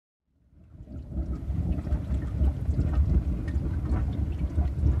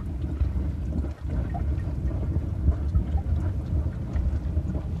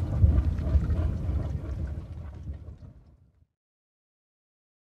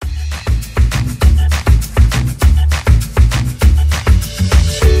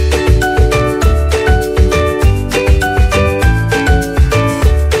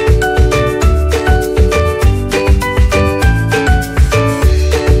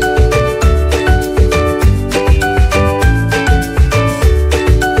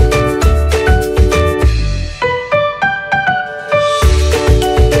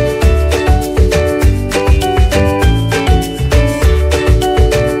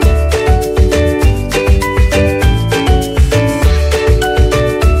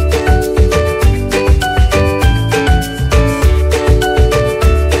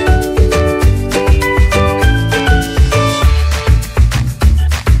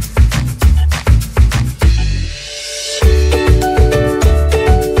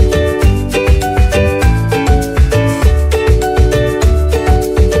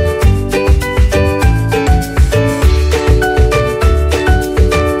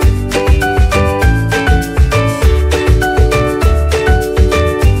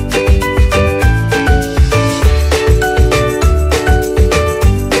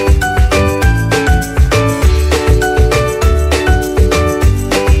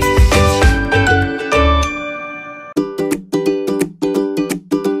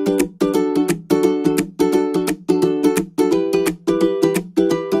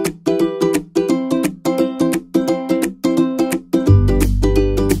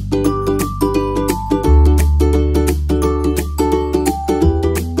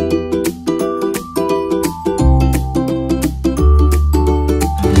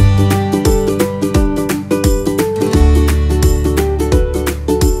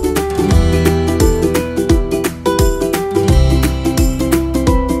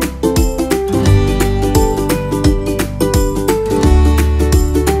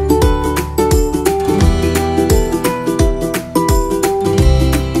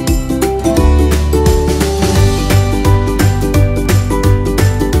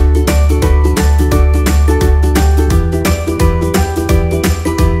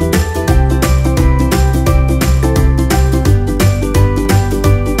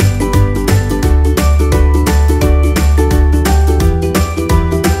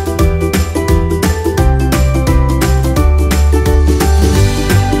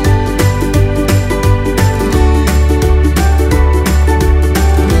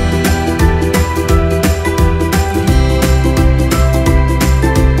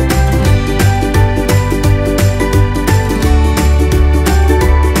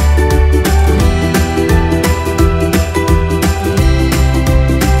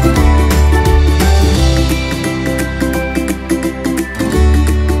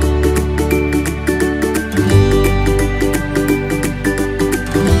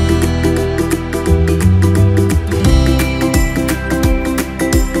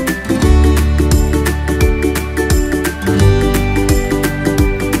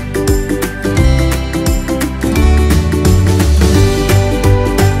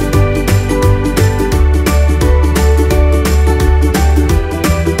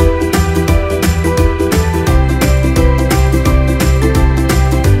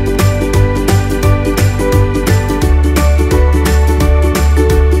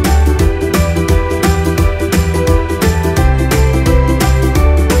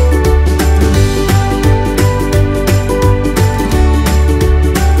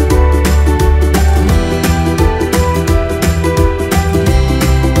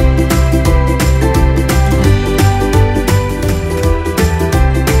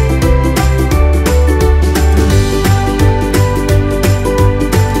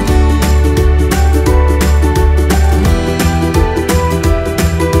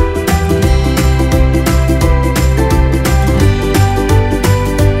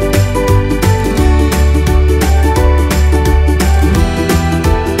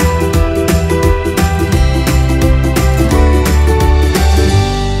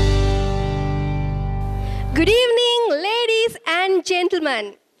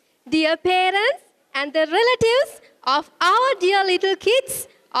gentlemen, dear parents and the relatives of our dear little kids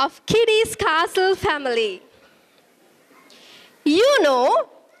of Kiddies Castle family. You know,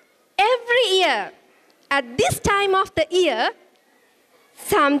 every year at this time of the year,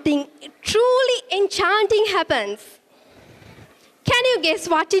 something truly enchanting happens. Can you guess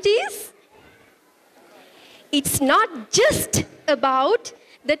what it is? It's not just about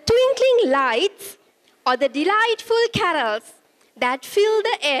the twinkling lights or the delightful carols that fill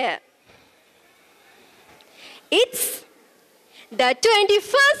the air. It's the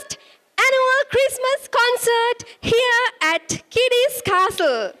 21st annual Christmas concert here at Kiddies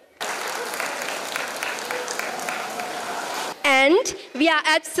Castle. And we are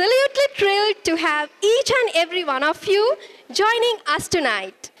absolutely thrilled to have each and every one of you joining us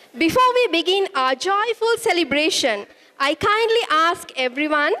tonight. Before we begin our joyful celebration, I kindly ask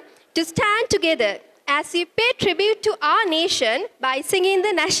everyone to stand together as we pay tribute to our nation by singing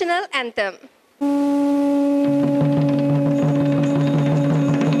the national anthem.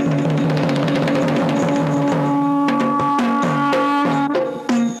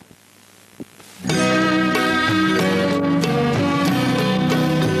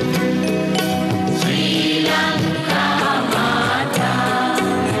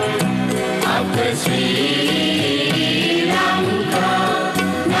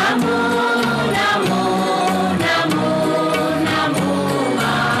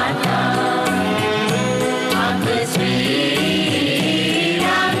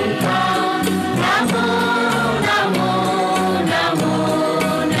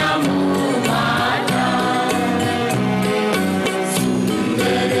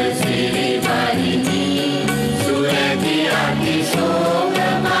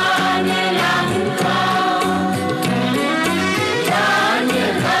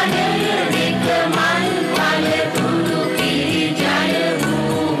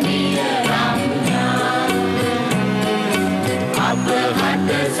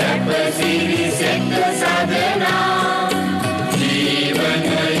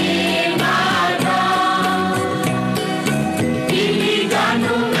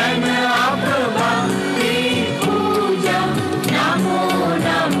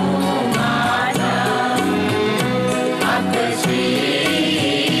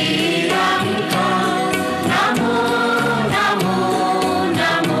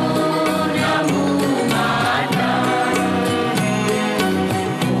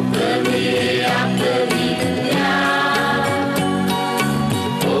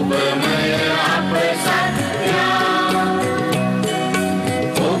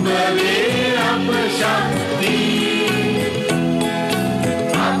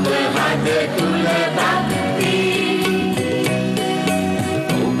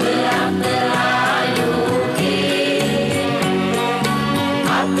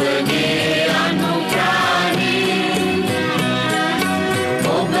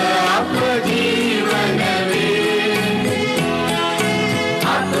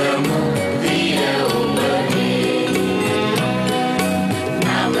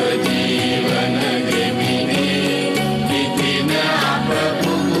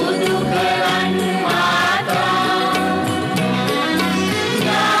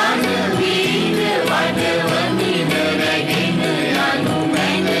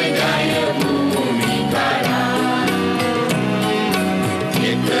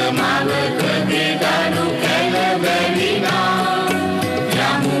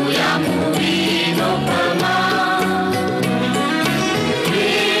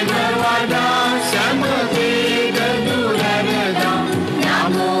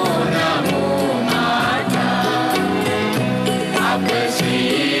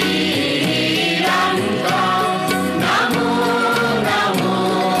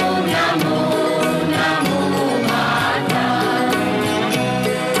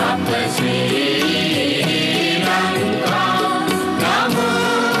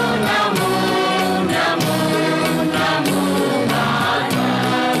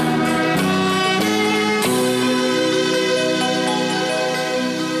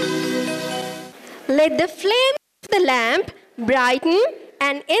 Let the flame of the lamp brighten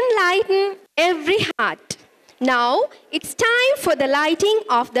and enlighten every heart. Now it's time for the lighting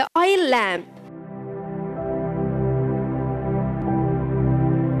of the oil lamp.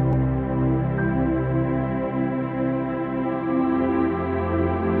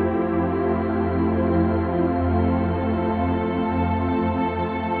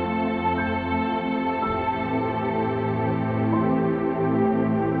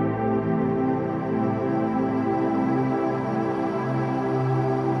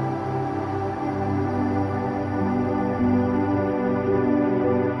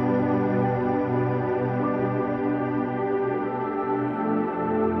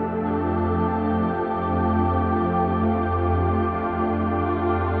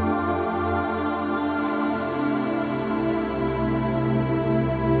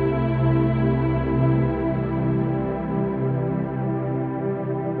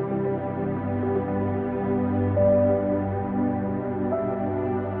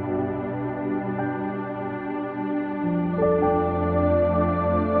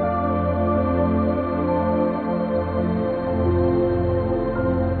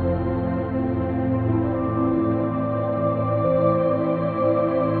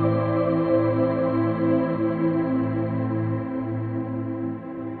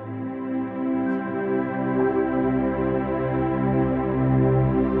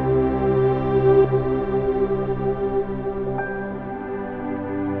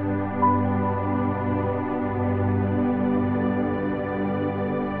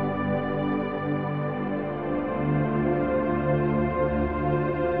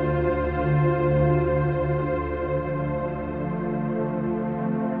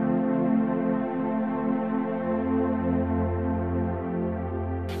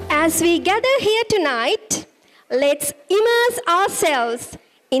 As we gather here tonight, let's immerse ourselves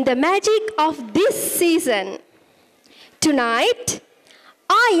in the magic of this season. Tonight,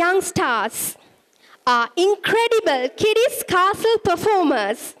 our young stars, our incredible Kiddies Castle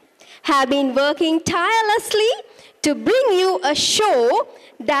performers, have been working tirelessly to bring you a show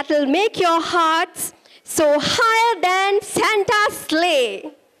that will make your hearts so higher than Santa's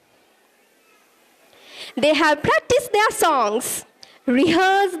sleigh. They have practiced their songs,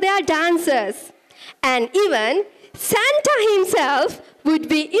 rehearsed their dances, and even Santa himself would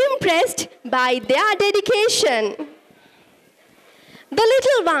be impressed by their dedication. The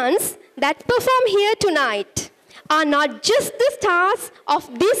little ones that perform here tonight are not just the stars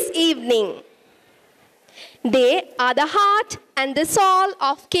of this evening. They are the heart and the soul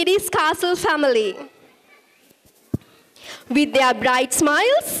of Kiddies Castle family. With their bright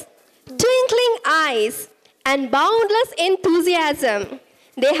smiles, twinkling eyes, and boundless enthusiasm,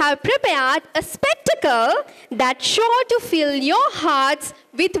 they have prepared a spectacle that's sure to fill your hearts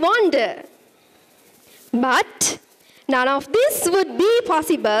with wonder. But none of this would be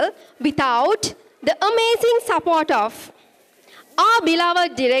possible without the amazing support of our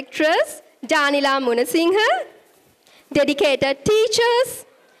beloved directress, Janila Munasinghe, dedicated teachers,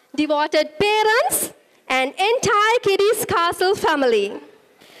 devoted parents, and entire Kiddies Castle family.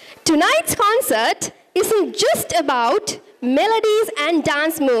 Tonight's concert isn't just about melodies and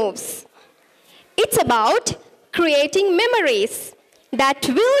dance moves. It's about creating memories that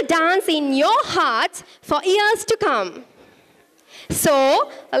will dance in your hearts for years to come. So,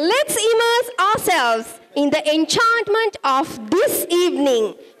 let's immerse ourselves in the enchantment of this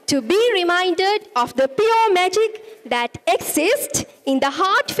evening to be reminded of the pure magic that exists in the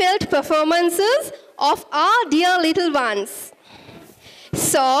heartfelt performances of our dear little ones.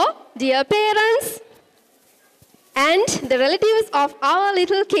 So, dear parents and the relatives of our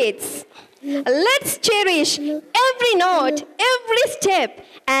little kids, let's cherish every note, every step,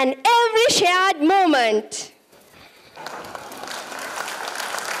 and every shared moment.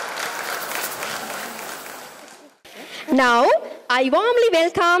 Now, I warmly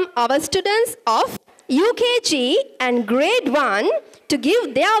welcome our students of UKG and Grade 1 to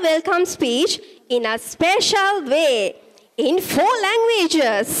give their welcome speech in a special way in 4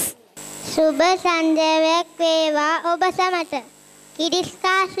 languages. Subha Sanjayek Veva Oba Samata Kiddies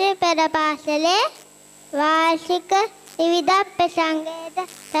Castle Pedapasale Vashika Ivida Pesangeda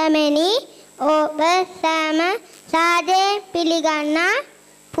Tameni Oba Sama Sade Piliganna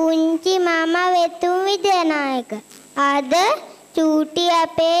Punchi Mama Vetum Vijayanayaka Ada චූටි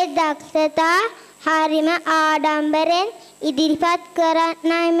අපේ දක්ෂතා හරිම ආඩම්බරෙන් ඉදිරිපත්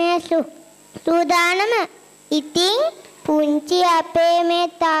කරන්නයි මේ සූදානම. ඉතින් පුංචි අපේ මේ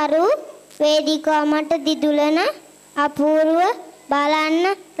තරු වේදිකාවට දිදුලන අපූර්ව බලන්න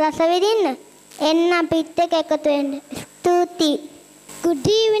රස විඳින්න. එන්න අපිත් එක්ක එකතු වෙන්න. ස්තුතියි. Good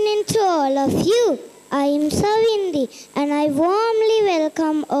evening to all of you. I am Savindi and I warmly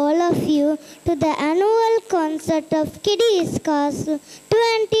welcome all of you to the annual concert of Kiddies Castle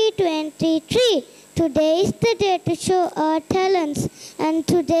 2023. Today is the day to show our talents, and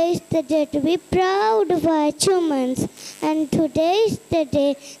today is the day to be proud of our achievements, and today is the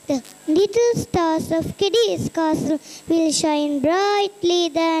day the little stars of Kiddies Castle will shine brightly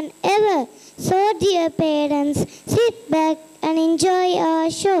than ever. So dear parents, sit back and enjoy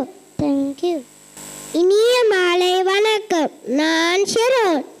our show. Thank you. இனிய மாலை வணக்கம். நான்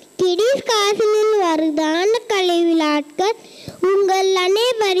Sharon. கிடிஸ் காசிலின் வருடான கலை விழாக்கள் உங்கள்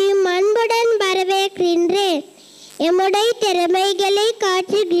அனைவரையும் அன்புடன் வரவேற்கின்றேன். எம்முடைய திறமைகளை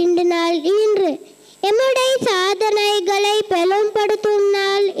காட்டுகின்ற நாள் இன்று. எம்முடைய சாதனைகளை பெரும்படுத்தும்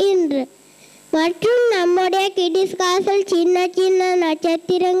நாள் இன்று. மற்றும் நம்முடைய கிடிஸ் காசில் சின்ன சின்ன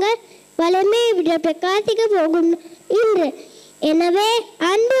நட்சத்திரங்கள் வளமே விட பிரகாசிக்க போகும் இன்று. எனவே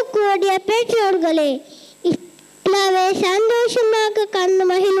அன்பு கூடிய பெற்றோர்களே, இவ்வளவே சந்தோஷமாக கண்டு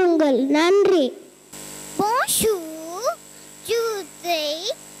மகிழுங்கள். நன்றி. Bonjour, je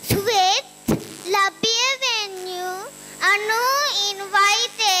souhaite la bienvenue à nous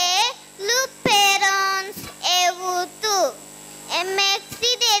inviter les parents et vous tous. Et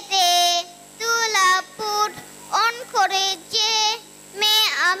merci d'être tout là pour encourager mes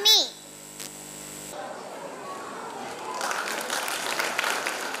amis.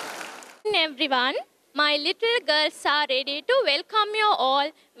 Everyone, my little girls are ready to welcome you all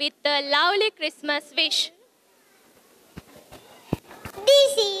with a lovely Christmas wish.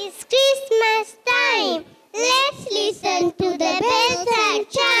 This is Christmas time. Let's listen to the bells and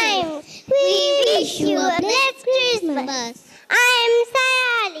chimes. We wish you a blessed Christmas. I am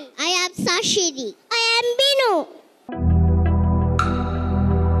Sayali. I am Sashidi. I am Binu.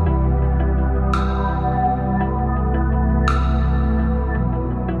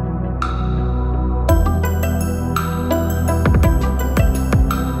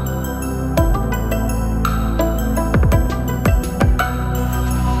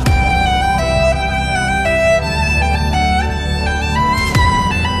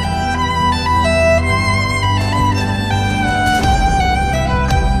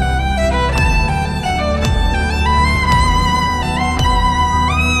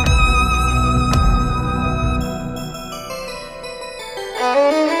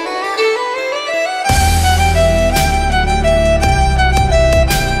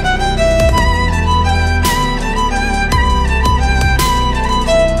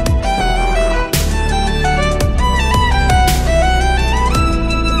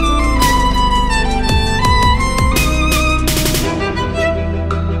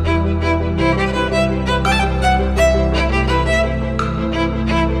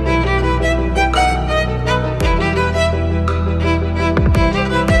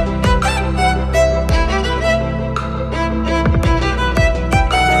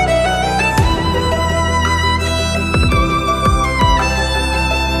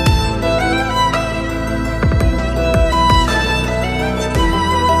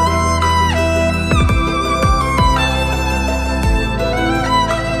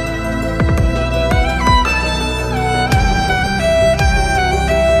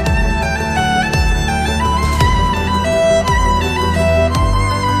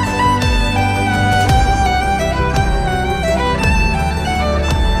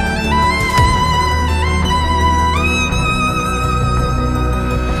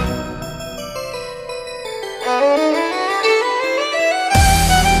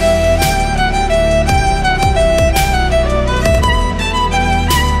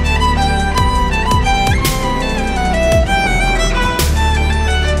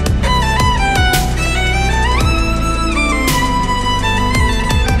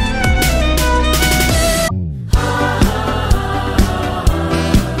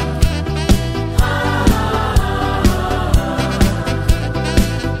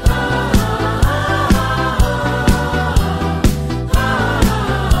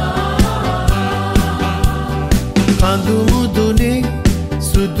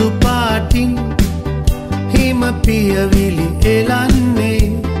 පියවිලි එලන්නේ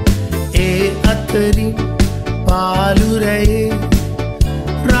ඒ අතරින් පාලුරැයේ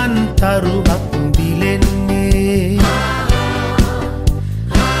රන්තරුවක් දිලෙන්නේ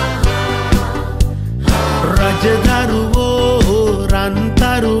රජදරුවෝ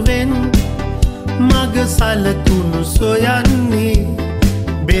රන්තරුවෙන් මග සලකුණු සොයන්නේ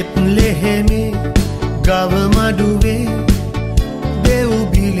බෙත්ලෙහෙමේ ගවමඩුවේ දෙව්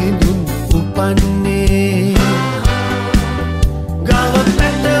බිලිඳුන් උපන්නේ ගව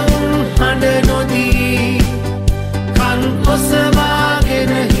පැටවුන් හඬ නොදී කන්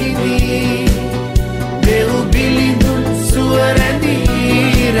ඔසවාගෙන හිදී දෙව් බිලිඳුන් සුව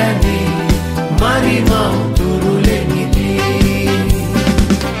රැඳී රැඳී මරිමව් තුරුලෙහිදී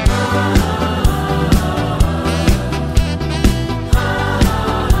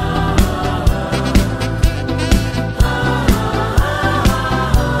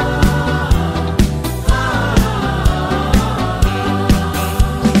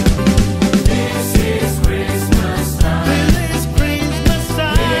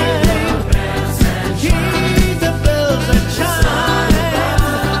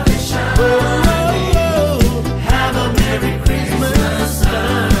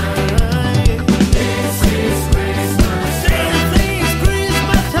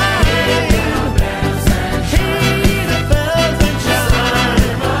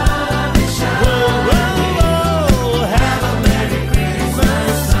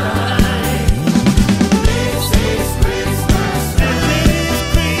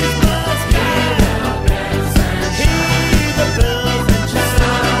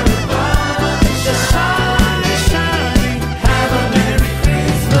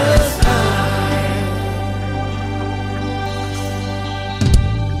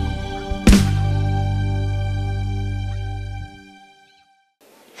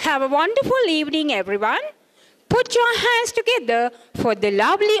Have a wonderful evening, everyone. Put your hands together for the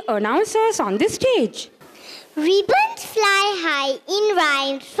lovely announcers on the stage. Ribbons fly high in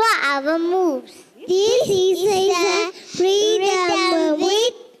rhymes for our moves. This is a freedom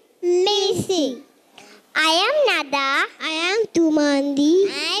with Macy. I am Nada. I am Tumandi.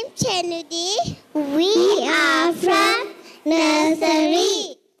 I am Chenudi. We are from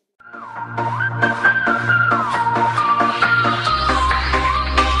nursery.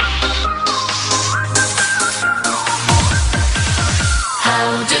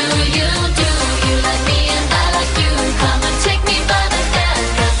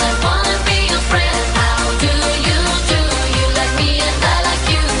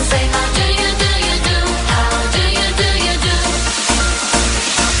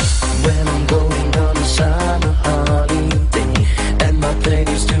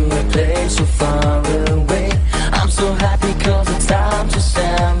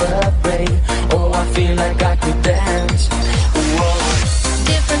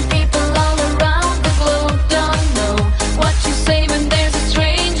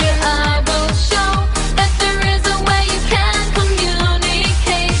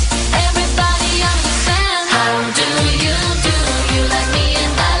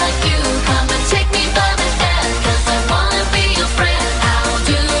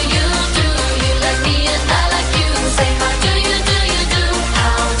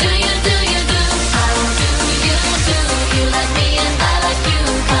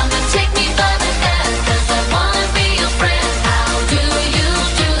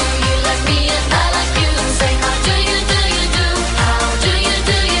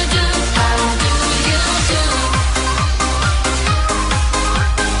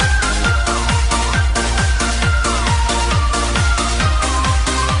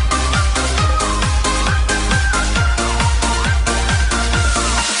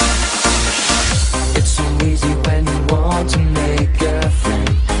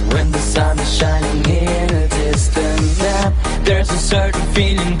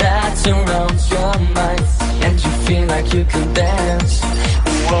 You can dance.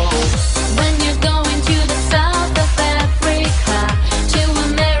 Whoa. When you're going to the south of Africa, to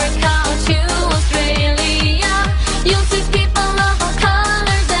America, to Australia, you'll see people of all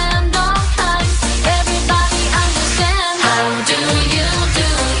colors and all kinds. Everybody understands. How do you do?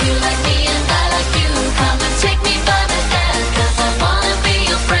 You like me and I like you. Come and take me by the hand, 'cause I wanna be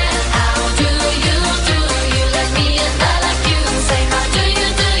your friend. How do you do? You like me and I like you. Say how do you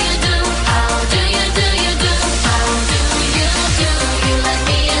do? You do. How do you do? You do. How do you do?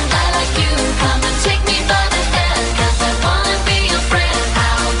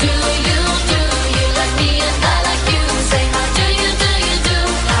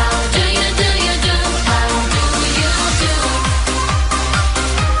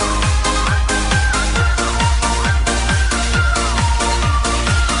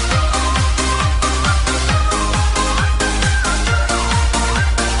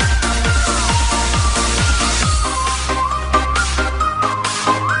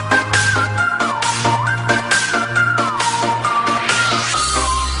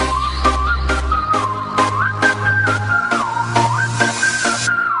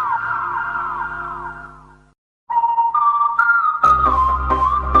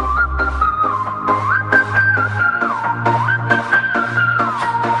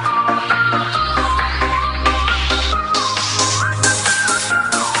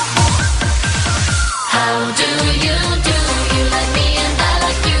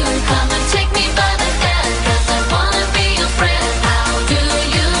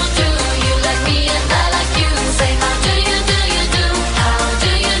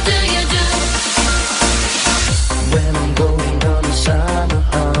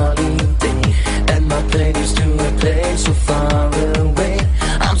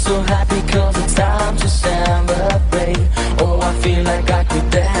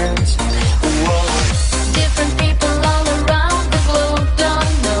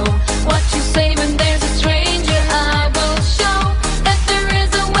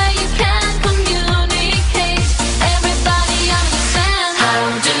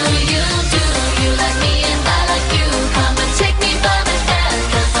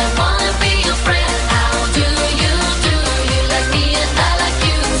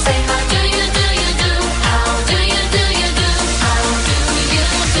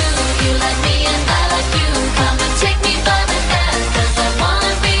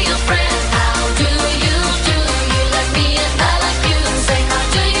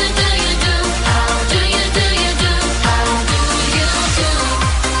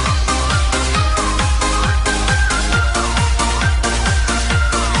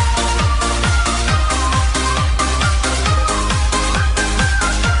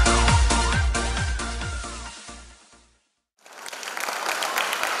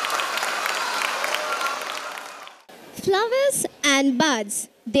 and buds.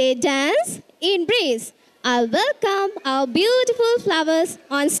 They dance in breeze. I'll welcome our beautiful flowers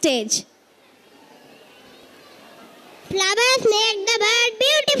on stage. Flowers make the bird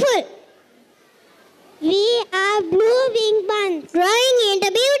beautiful. We are blue-winged buds growing into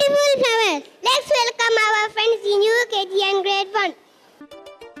beautiful flowers. Let's welcome our friends in UKG and Grade 1.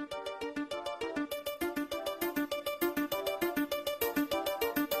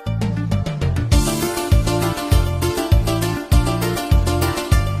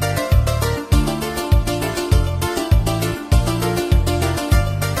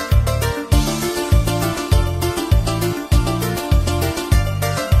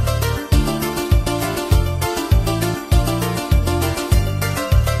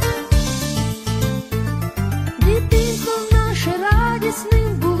 Дитинство наше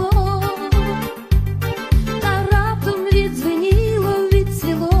радісним було, та раптом відзвеніло,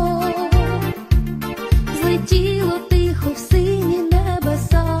 відцвіло, злетіло тихо в сині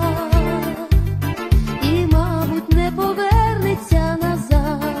небеса, і, мабуть, не повернеться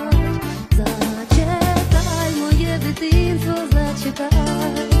назад. Зачекай, моє дитинство, зачекай,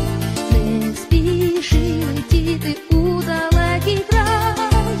 не спіши летіти у далекий край,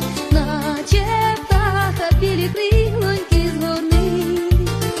 наче білі крилоньки згорни,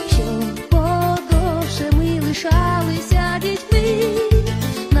 щоб подовше ми лишалися дітьми,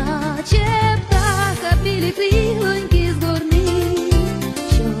 наче птаха білі крилоньки згорни,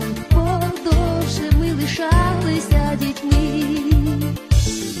 щоб подовше ми лишалися дітьми.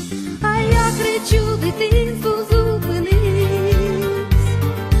 А я кричу дитинству, зупинись,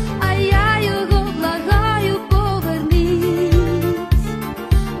 а я його благаю, повернись,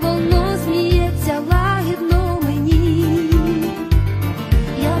 воно сміється лагідно мені,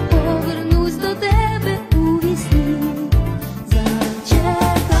 я повернусь до тебе у вісні.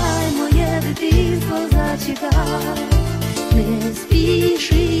 Зачекай, моє дитинство, зачекай, не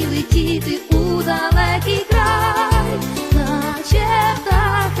спіши летіти у далекий край, наче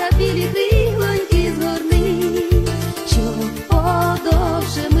птаха білі крилоньки згорни, щоб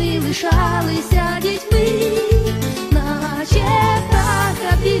подовше ми лишалися дітьми, наче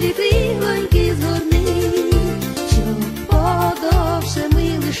птаха білі крилоньки згорни, щоб подовше ми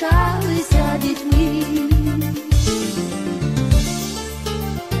лишалися дітьми.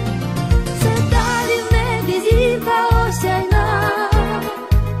 Це далі в небі зірка осяйна,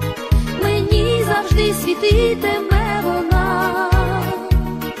 мені завжди світитиме вона,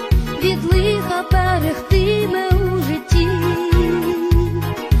 від лиха берегтиме у житті,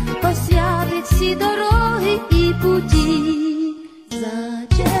 освятить всі дороги і путі.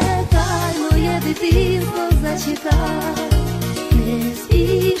 Зачекай, моє дитинство, зачекай, не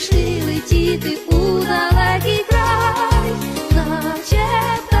спіши летіти у далекий край, наче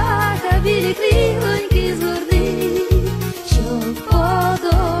птаха білі крилоньки згорни, щоб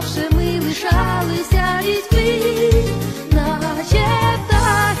подовше ми лишалися дітьми, наче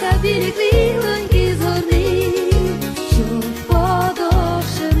птаха білі крилоньки згорни, щоб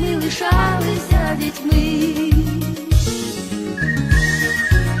подовше ми лишалися дітьми.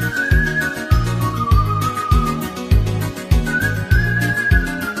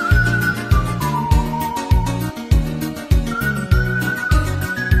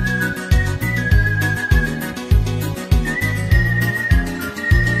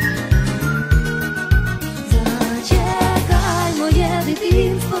 Зачекай, моє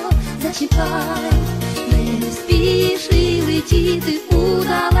дитинство, зачекай, не спіши летіти у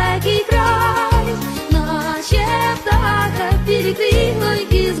далекий край, наче птаха білі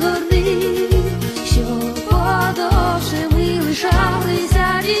крилоньки згорни, щоб подовше ми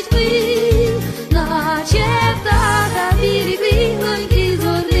лишалися дітьми, наче птаха білі крилоньки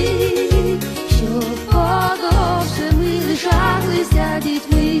згорни, щоб подовше ми лишалися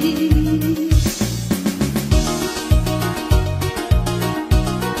дітьми.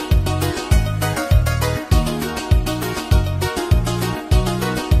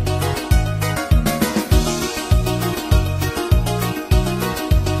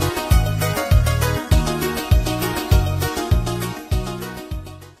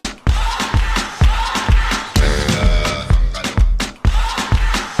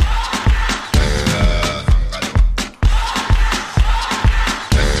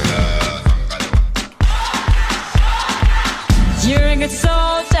 You're a good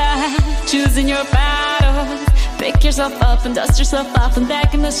soldier, choosing your battle. Pick yourself up and dust yourself off and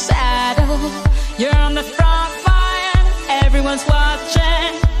back in the saddle. You're on the front line, everyone's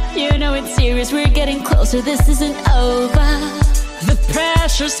watching. You know it's serious, we're getting closer, this isn't over. The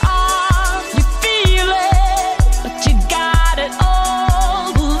pressure's on, you feel it, but you got it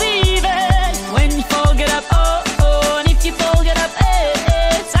all, believe it. When you fall, get up, oh, oh, and if you fall, get up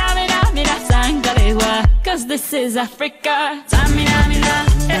this is Africa. Samina, mina,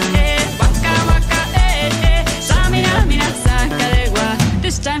 waka, waka, Samina, mina, sakalewa.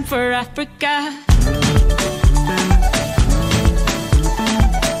 This time for Africa.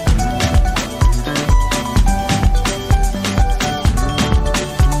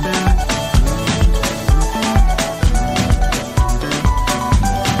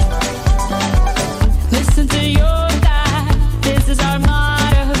 Listen to your dad, this is our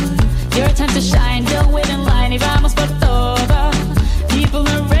motto. Your time to shine, don't wait in line y vamos por todo. People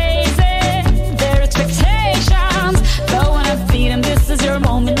are raising their expectations. Go on and feed them, this is your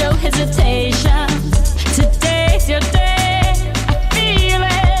moment, no hesitation. Today's your day, I feel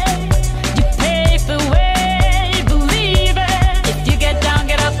it. You pave the way, believe it. If you get down,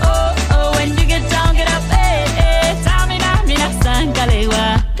 get up, oh, oh. When you get down, get up, eh, eh. Samina, mina,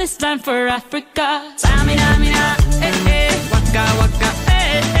 sankalewa. This time for Africa. Samina, mina, waka, waka,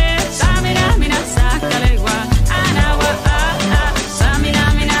 Samina, mina, sakalewa. Anawa, Samina,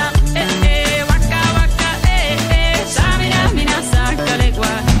 mina, waka, waka, Samina, mina, sakalewa.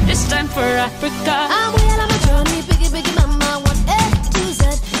 This time for Africa. I'm way on my journey, biggie, biggie, mama, one A to Z.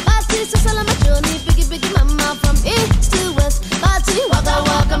 My sister's all on my journey, biggie, biggie, mama, from east to west. My tea, waka,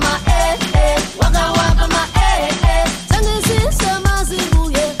 waka, my waka, waka, my Tango, sin, sama, zimu,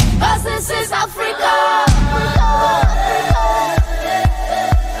 yeah. 'Cause this is Africa.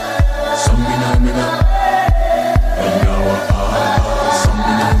 Samina, mina, anawa,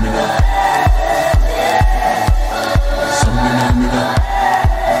 samina, mina, samina, mina,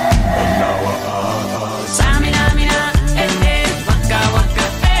 anawa, Samina, mina, waka, waka,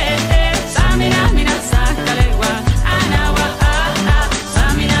 Samina, mina, sakalewa. Anawa,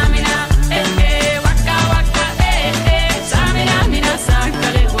 Samina, mina, waka, waka, Samina, mina,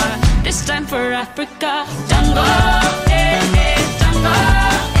 sakalewa. This time for Africa. Tango, tango,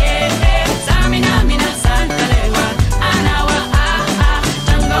 Samina, mina, sakalewa. Anawa,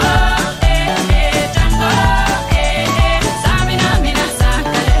 tango, tango, Samina, mina,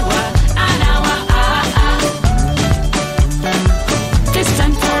 sakalewa. Anawa, this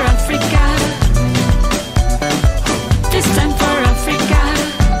time for Africa. This time for Africa.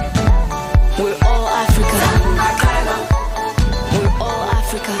 We're all Africa. We're all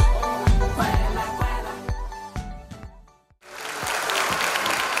Africa.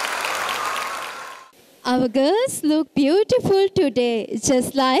 Our girls look beautiful today,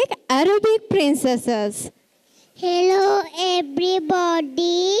 just like Arabic princesses. Hello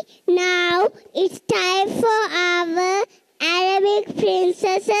everybody. Now it's time for our Arabic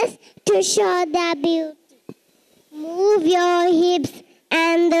princesses to show their beauty. Move your hips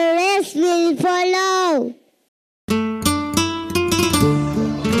and the rest will follow.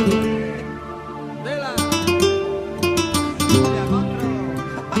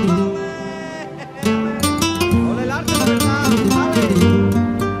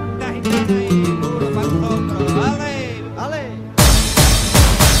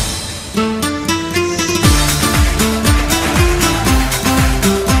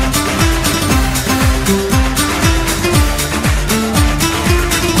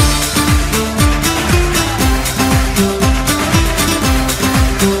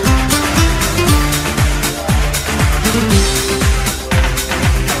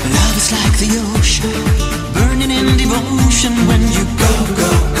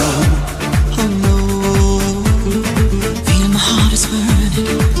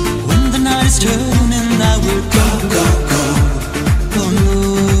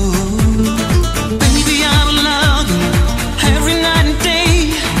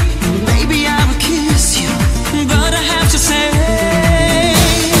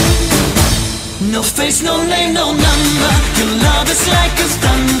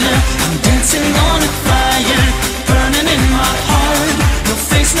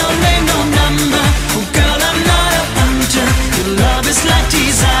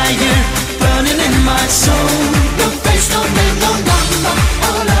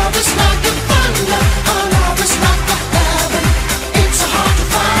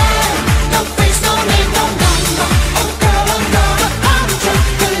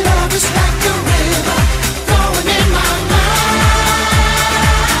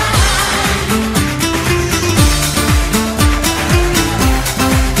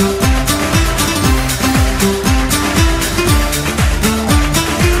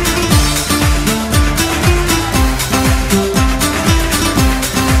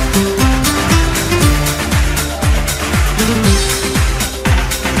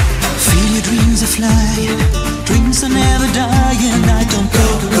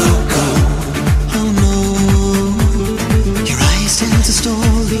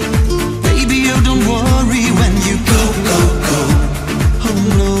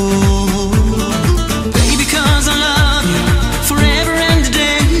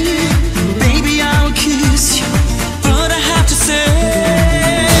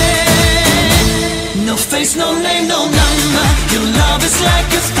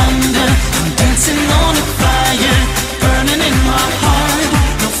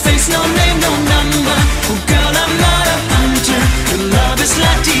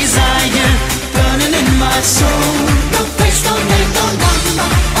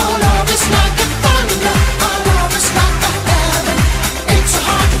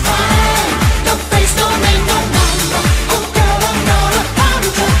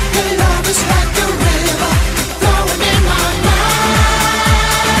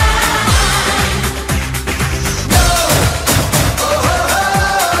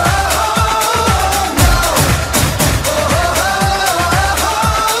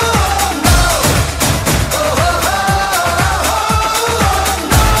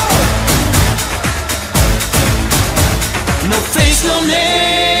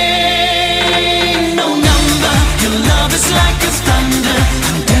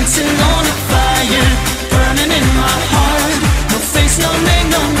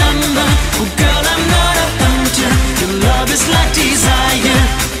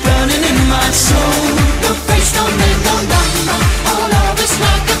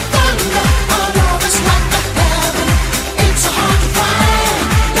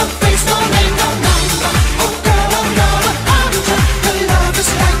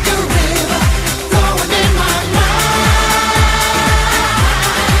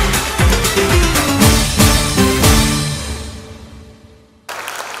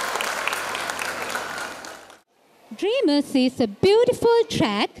 Dreamers is a beautiful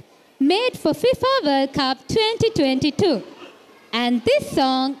track made for FIFA World Cup 2022. And this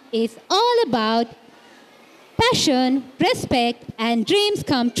song is all about passion, respect, and dreams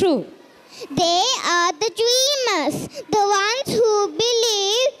come true. They are the dreamers, the ones who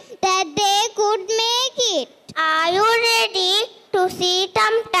believe that they could make it. Are you ready to see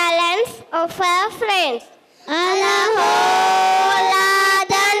some talents of our friends? Allahu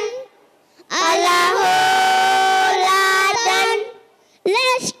Ladan, Allahu Ladan.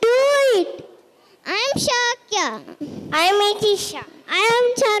 Let's do it. I'm Shakya. I'm Itisha. I am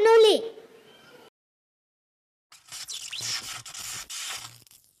Chanuli.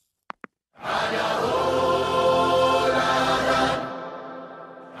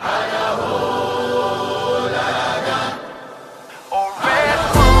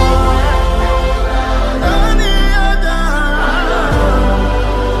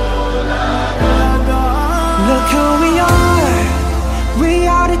 Look who we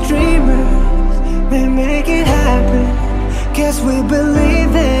are the dreamers, we make it happen, guess we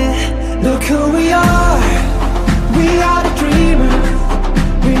believe it. Look who we are the dreamers,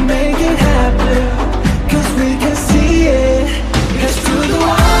 we make it happen, cause we can see it. It's to the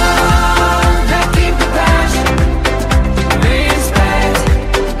one that keep the passion, respect,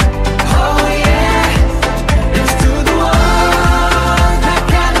 oh yeah. It's to the one that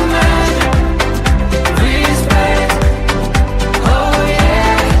can imagine, respect, oh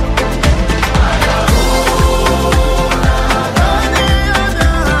yeah.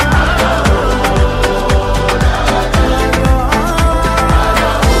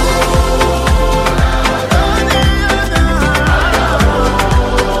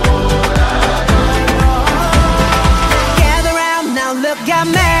 Gather round now, look at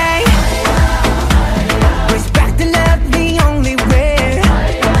me. Respect and love the only way.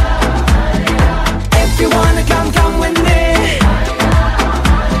 If you wanna come with me.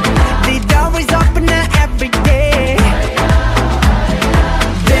 The door is open every day.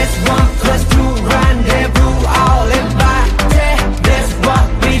 This 1+2 rendezvous, all invited. This what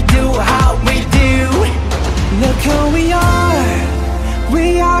we do, how we do. Look who we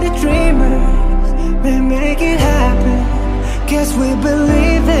are the dreamers, we make it happen, guess we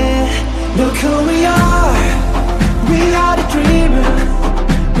believe it. Look who we are the dreamers,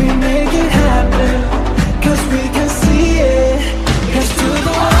 we make it happen, cause we can see it. It's to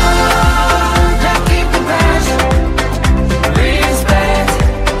the one that keep the passion, respect,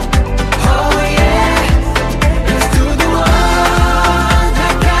 oh yeah. It's to the one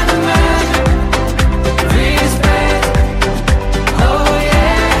that can imagine, respect, oh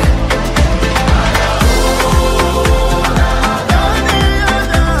yeah.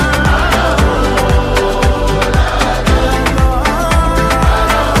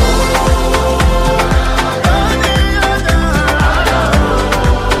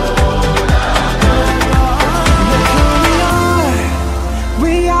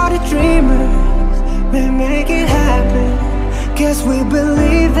 We are the dreamers, we make it happen, guess we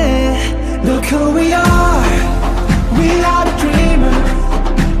believe it. Look who we are the dreamers,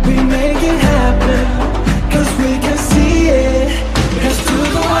 we make it happen, cause we can see it. It's to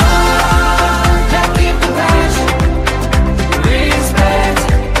the one that keep the passion, respect,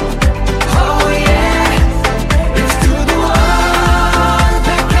 oh yeah. It's to the one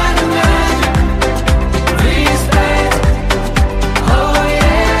that can imagine, respect, oh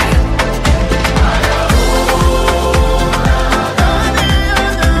yeah.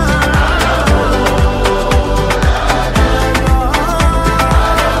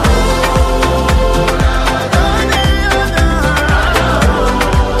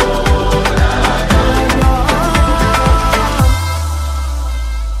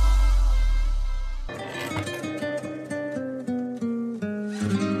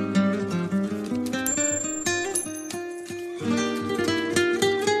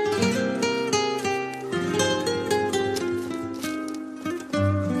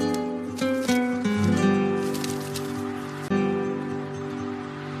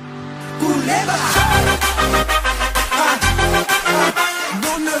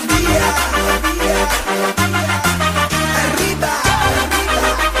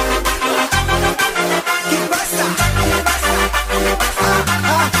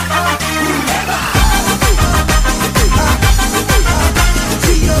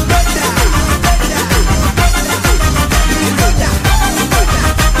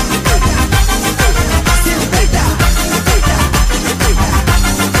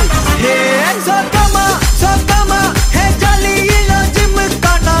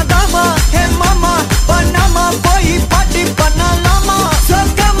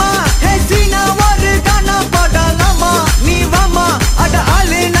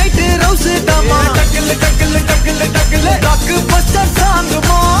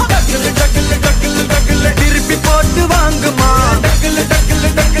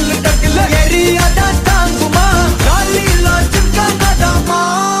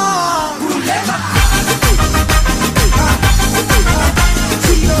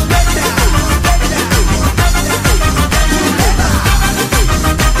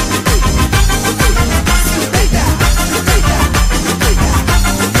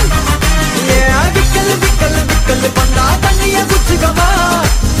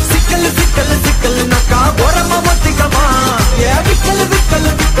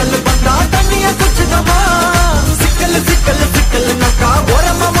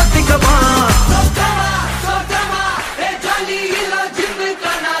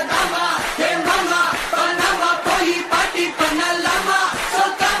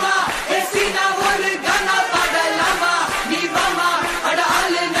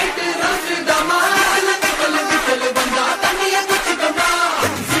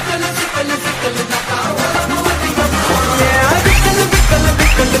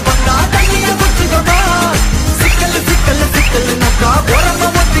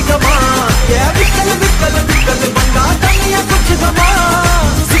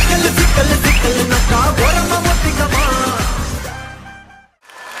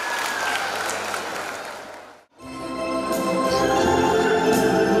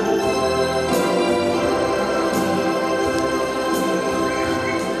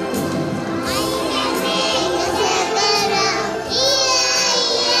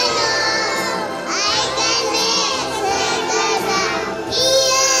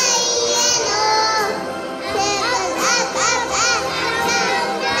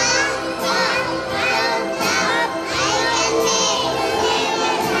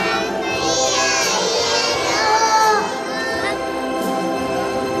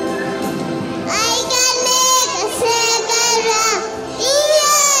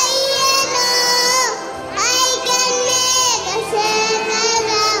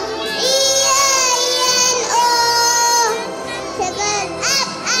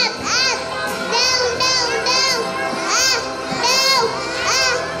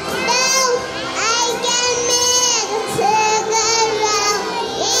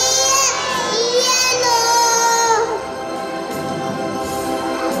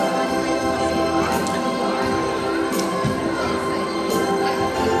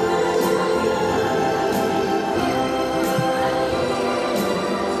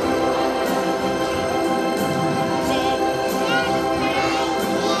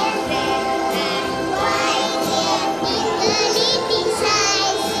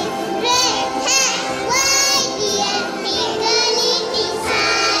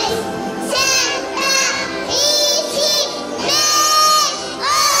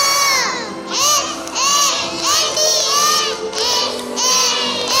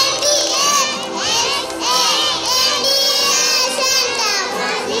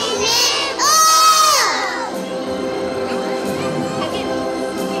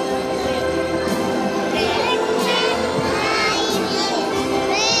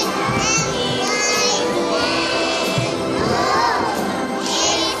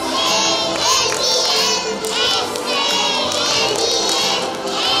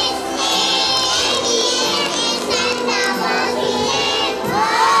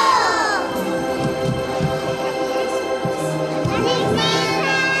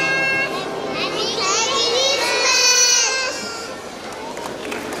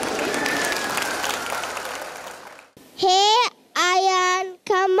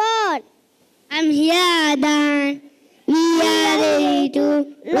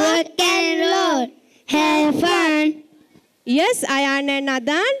 now. Rock and roll. Have fun. Yes, Ayan and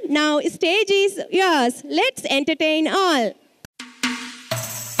Nadan. Now stage is yours. Let's entertain all.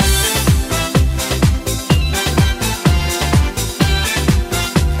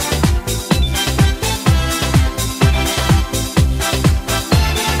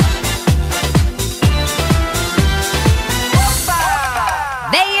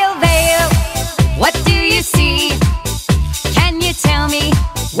 Veil, veil, what do you see? Can you tell me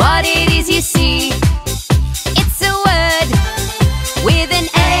what it is you see? It's a word with an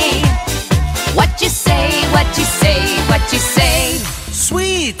A. What you say, what you say, what you say?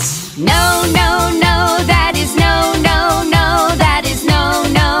 Sweet. No, no, no, that is no, no, no, that is no,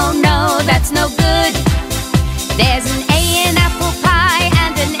 no, no, that's no good. There's an A in apple pie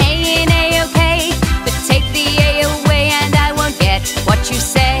and an A in A-OK, but take the A away and I won't get what you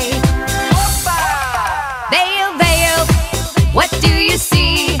say. Veil, veil, what do you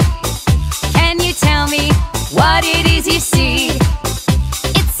see? Can you tell me what it is you see?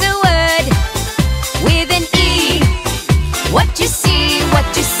 It's a word with an E. What you see, what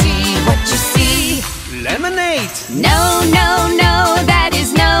you see, what you see? Lemonade. No, no, no, that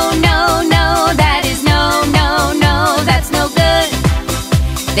is no, no, no, that is no, no, no, that's no good.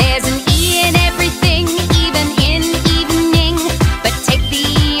 There's an E in everything, even in evening, but take the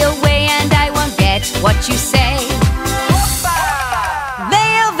E away and I won't get what you say.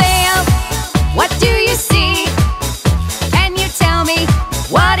 Veil, veil, what do you see? Can you tell me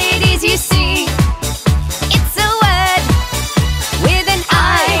what it is you see? It's a word with an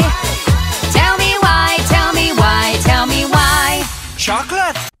I. Tell me why, tell me why, tell me why.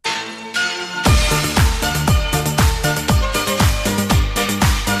 Chocolate.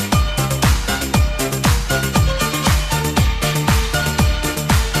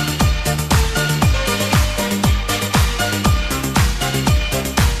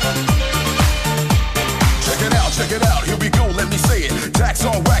 Check it out, here we go, let me say it. Tax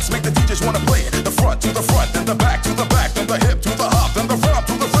on wax, make the teachers wanna play it. The front to the front, then the back to the back, then the hip to the hop, then the rhyme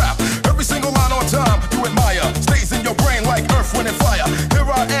to the rap. Every single line on time, you admire. Stays in your brain like earth, wind, and fire. Here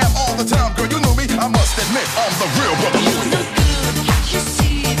I am all the time, girl, you knew me. I must admit, I'm the real brother Louie. You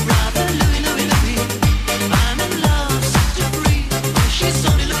see, brother Louie, Louie, Louie. I'm in love, such a free. She's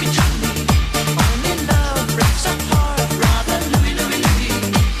only looking to me. Only love breaks apart, brother Louie, Louie, Louie.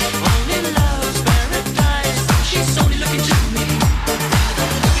 Only love's paradise. She's only looking to me. Brother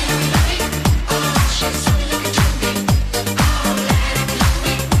Louie, Louie, Louie. Oh, she's only looking to me. Oh, let it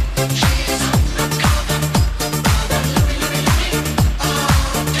Louie. She's undercover. Brother Louie, Louie, Louie. Oh,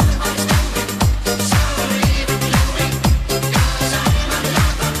 do what it's doing. So leave it Louie, 'cause I'm a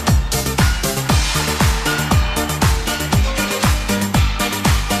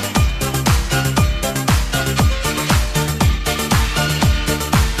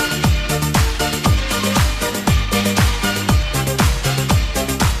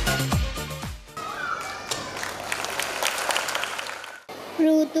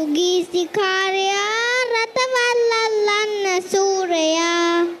කාරයා රතවල්ලල්ලන්න සූරයා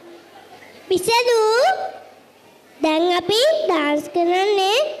පිසදු දැන් අපි dance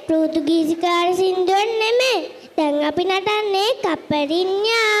කරන්නේ ෘතුගීසි කාර සින්දුවක් නෙමෙයි දැන් අපි නටන්නේ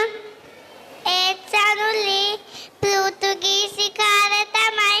කපරින්යා ඒත් සනුලි ෘතුගීසි කාර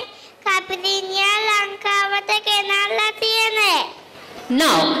තමයි කපරින්යා ලංකාවට ගෙනල්ලා තියෙන්නේ.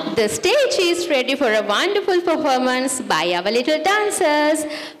 Now, the stage is ready for a wonderful performance by our little dancers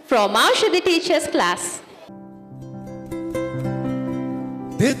from Aushadhi Teachers class.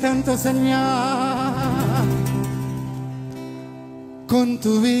 De tanto soñar con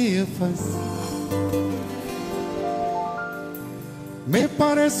tu vida faz, me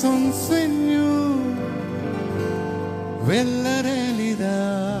parece un sueño ver la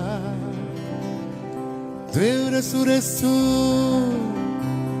realidad. Tu eres su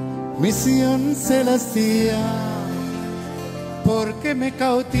misión celestial, porque me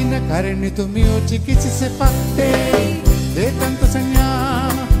cautina carenito mío chiquichi se parte de tanto soñar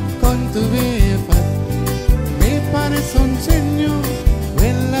con tu vida. Me parece un sueño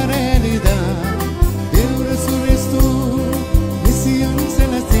en la realidad. Dios eres tu misión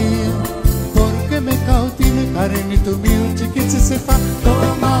celestial, porque me cautina carenito mío chiquichi se parte.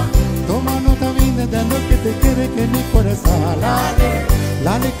 Toma, toma nota vida de lo que te quiere que mi corazón lale.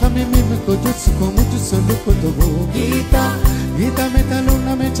 Lale kami mimi ko jutsu ko mutu solo ko dobo Gita, gita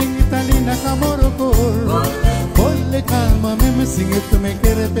metaluna me chingita lina kamoro ko Bolle calma mimi singe tu me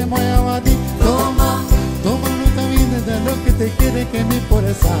quiere te moya wadi Toma, toma nota vida de lo que te quiere que mi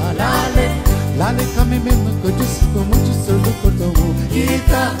poresa Lale, lale kami mimi ko jutsu ko mutu solo ko dobo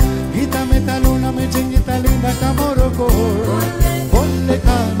Gita, gita metaluna me chingita lina kamoro ko Bolle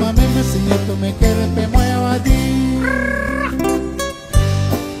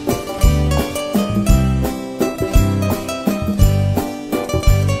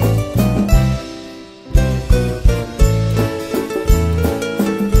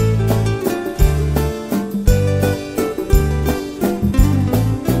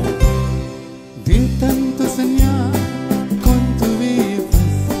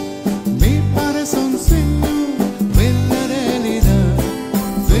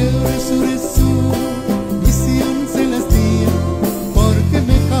Veo resurrección, visión celestial, porque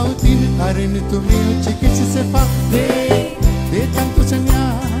me cautiva, carne tu mío, chiquichi se parte de tanto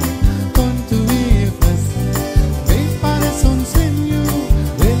soñar con tu hijas. Me parece un sueño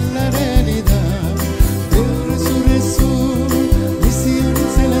de la realidad. Veo resurrección, visión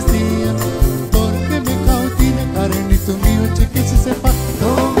celestial, porque me cautiva, carne tu mío, chiquichi se parte.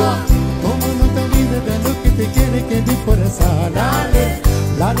 Toma nota vida de lo que te quiere que mi corazón.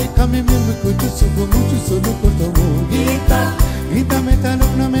 Lale kami mimi kutusugu mutu sulu kutomu Gita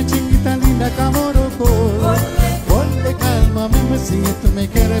metalok na me chingita linda kamoroko Ponle calma mimi si tú me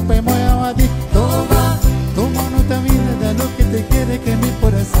quieres pe moya wadi Toma nota vida de lo que te quiere que mi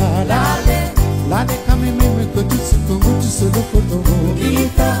corazón. Lale kami mimi kutusugu mutu sulu kutomu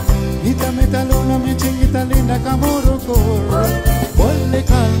Gita metalok na me chingita linda kamoroko Ponle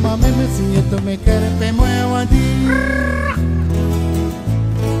calma mimi si tú me quieres pe moya wadi.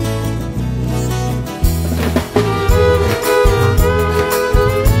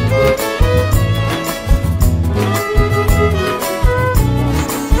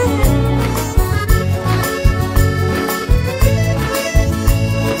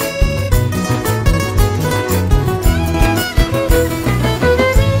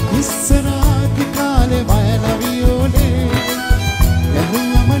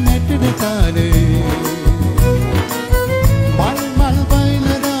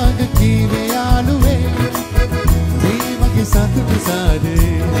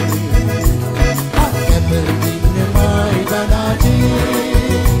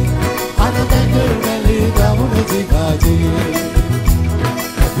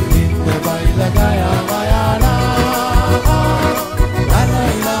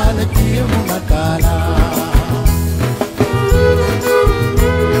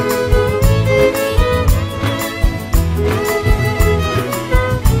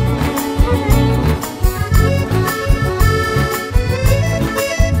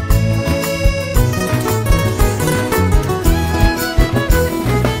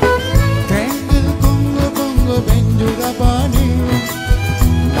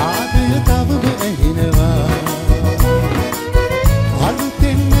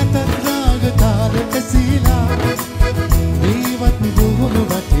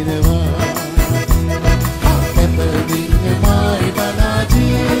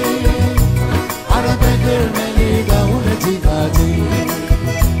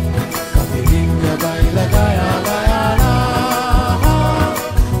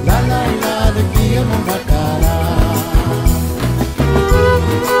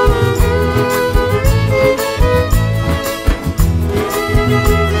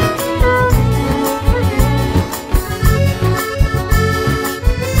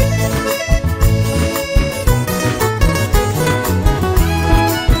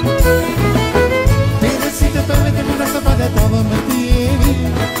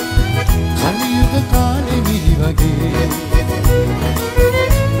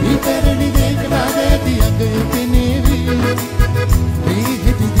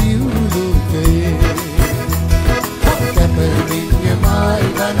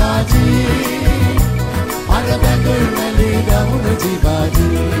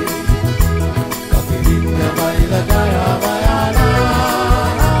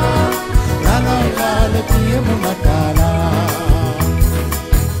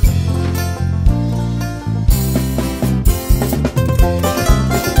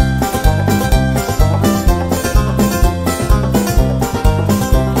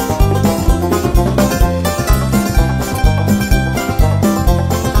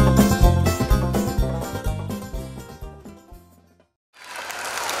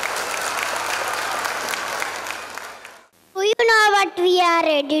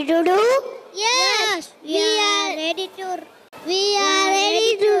 ready to do? Yes, we are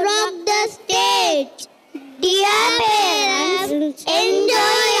ready to rock the stage. Dear parents,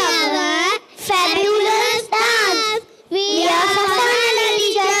 enjoy our fabulous dance. We are Safana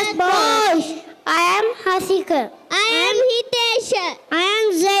Teachers Boys. I am Hasika. I am Hitesha. I am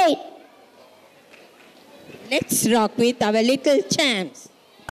Zaid. Let's rock with our little champs.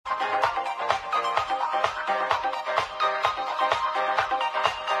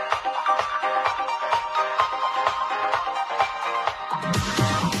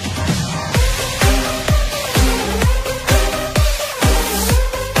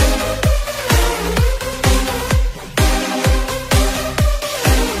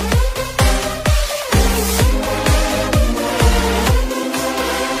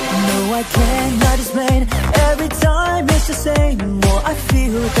 I cannot explain. Every time it's the same. More I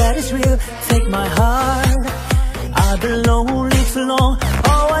feel that is real. Take my heart. I've been lonely too long.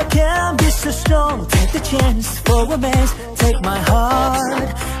 Oh,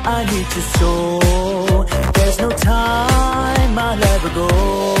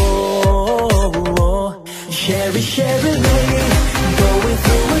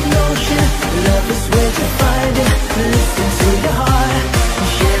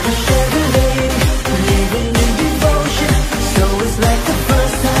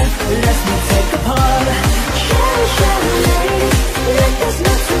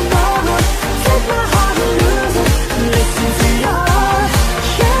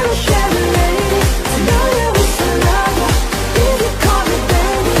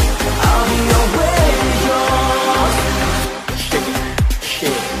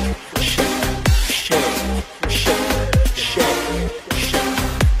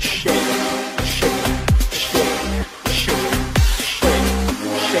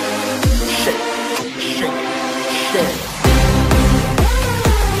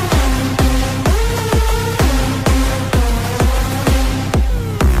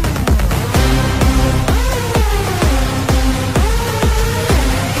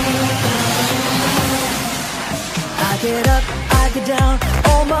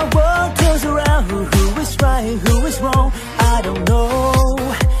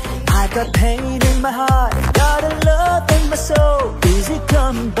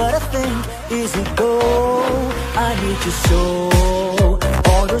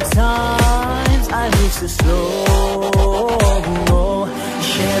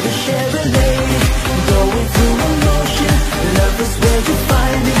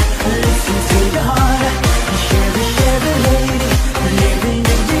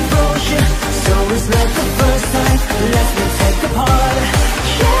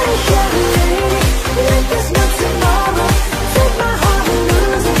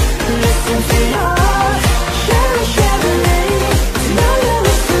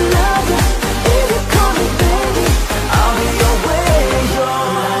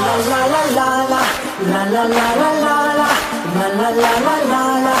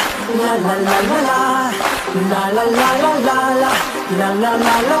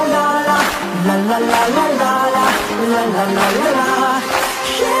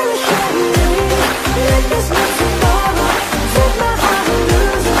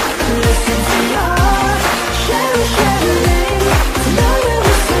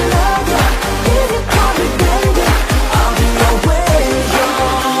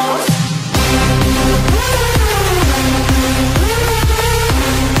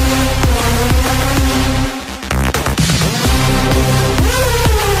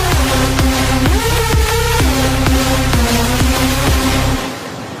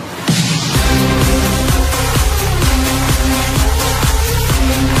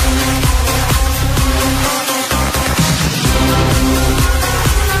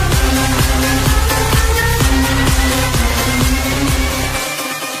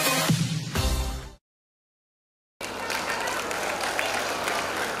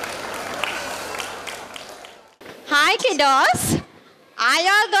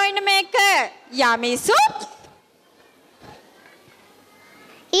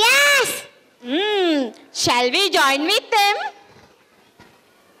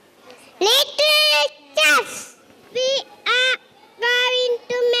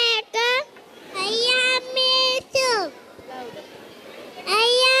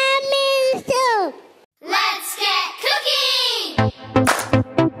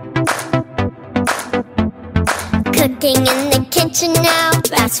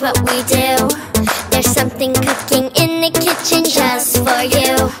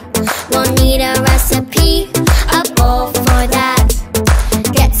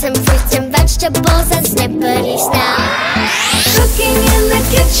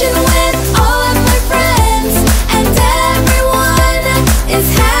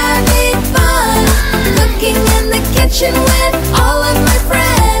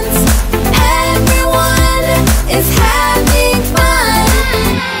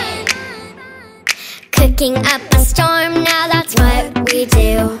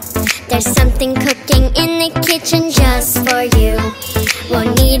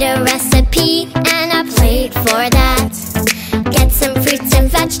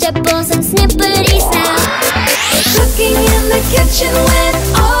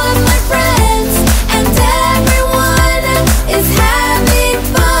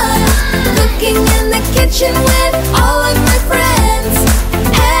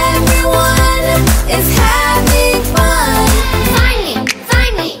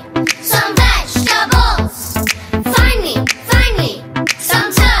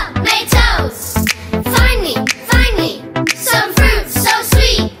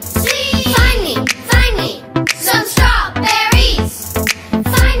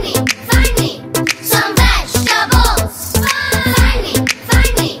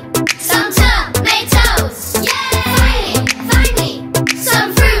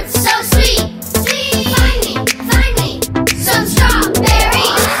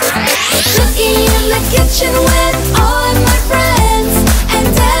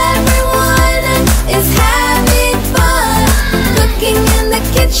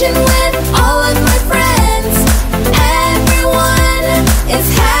 kitchen with all of my friends. Everyone is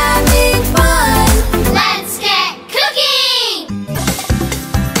having fun. Let's get cooking!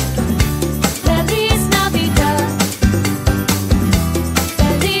 Feliz Navidad.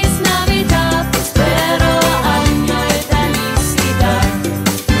 Feliz Navidad. Prospero año y felicidad.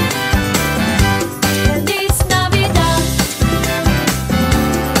 Feliz Navidad.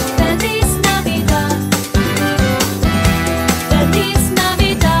 Feliz Navidad. Feliz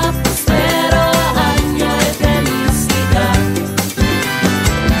Navidad. Prospero año y felicidad.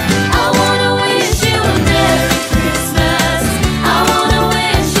 I wanna wish you a Merry Christmas. I wanna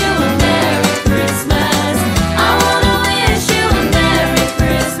wish you a Merry Christmas. I wanna wish you a Merry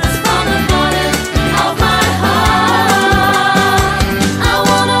Christmas from the bottom of my heart. I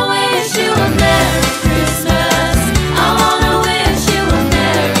wanna wish you a Merry Christmas. I wanna wish you a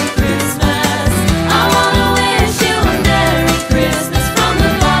Merry Christmas. I wanna wish you a Merry Christmas from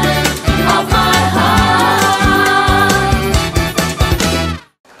the bottom of my heart.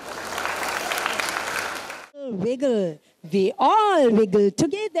 Wiggle, we all wiggle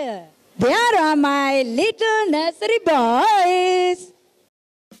together. There are my little nursery boys.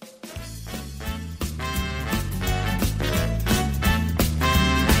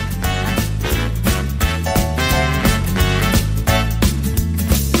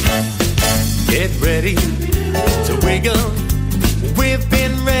 Get ready to wiggle. We've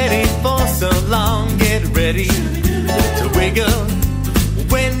been ready for so long. Get ready to wiggle.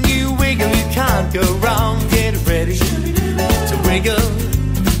 When you wiggle, you can't go wrong. Get ready to wiggle.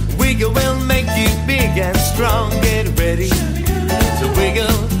 Wiggle will make you big and strong. Get ready to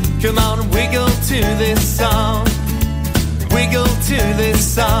wiggle. Come on, wiggle to this song. Wiggle to this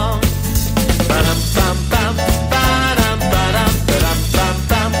song. Ba-dum, bum, bum, ba-dum, ba-dum, ba-dum, bum,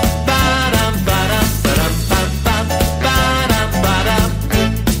 bum, ba-dum, ba-dum, ba-dum, bum, bum, ba-dum, ba-dum.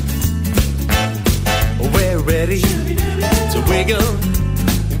 We're ready to wiggle.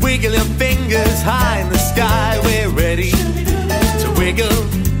 Wiggle your fingers high in the sky. We're ready to wiggle.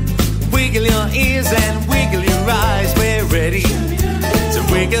 Wiggle your ears and wiggle your eyes. We're ready to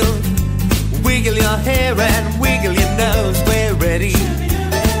wiggle. Wiggle your hair and wiggle your nose. We're ready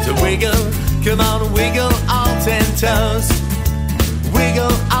to wiggle. Come on, wiggle all 10 toes.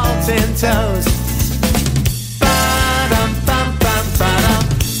 Wiggle all 10 toes. Ba-dum, bum, bum, ba-dum.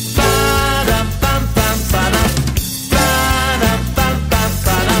 Ba-dum, bum, bum, ba-dum. Ba-dum, bum, bum,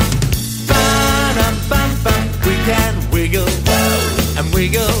 ba-dum. Ba-dum, bum, bum. We can wiggle and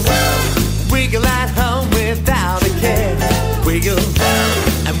wiggle. Wiggle at home without a care. Wiggle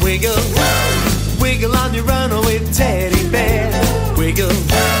and wiggle. Wiggle on your own or with teddy bear. Wiggle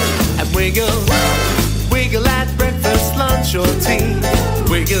and wiggle. Wiggle at breakfast, lunch or tea.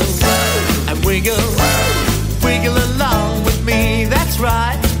 Wiggle and wiggle. Wiggle along with me, that's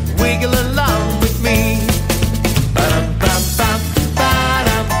right. Wiggle along with me. Ba-dum, bum, bum,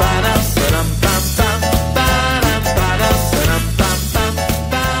 ba-dum, ba-dum, ba-dum, bum, bum, ba-dum, ba-dum, ba-dum, bum, bum,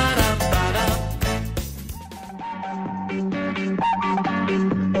 ba-dum, ba-dum.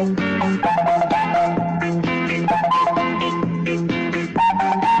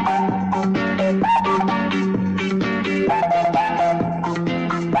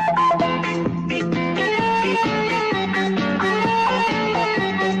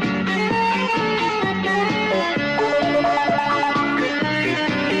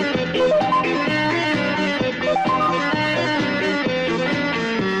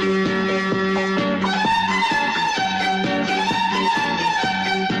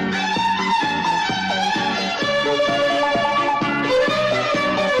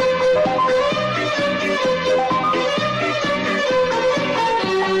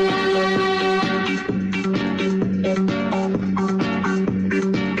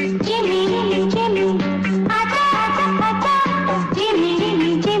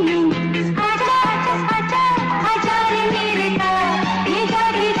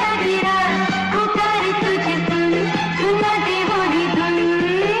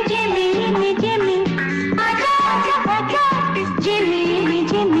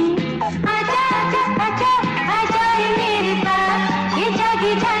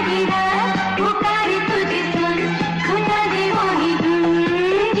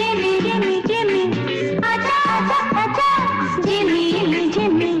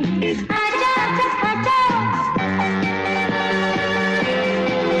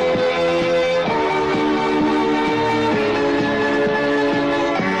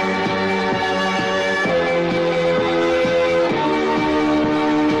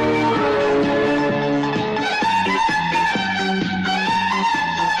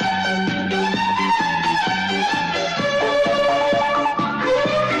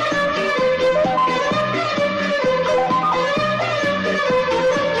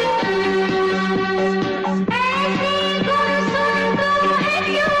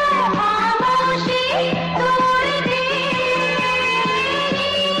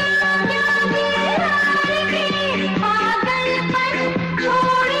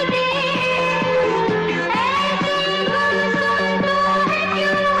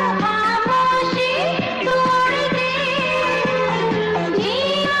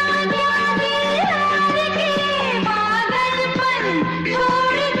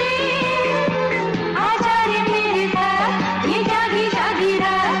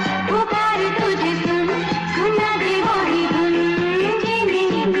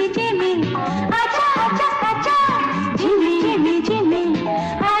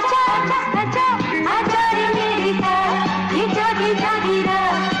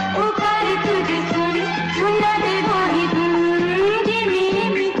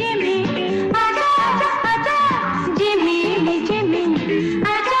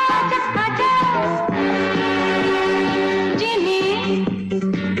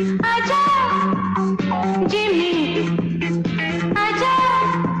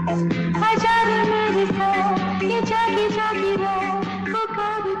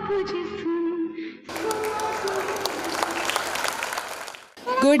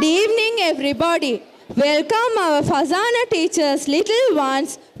 Good evening, everybody. Welcome our Fazana teachers, little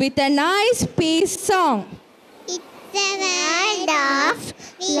ones, with a nice peace song. It's a world of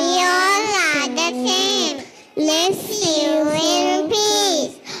we all are the same. Let's live in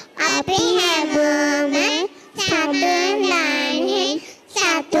peace. Happy moment. Satu langit,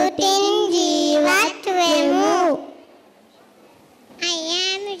 satu tinggi, watwemu. I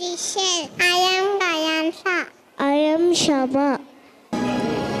am Rishel. I am Gayansa. I am Shaba.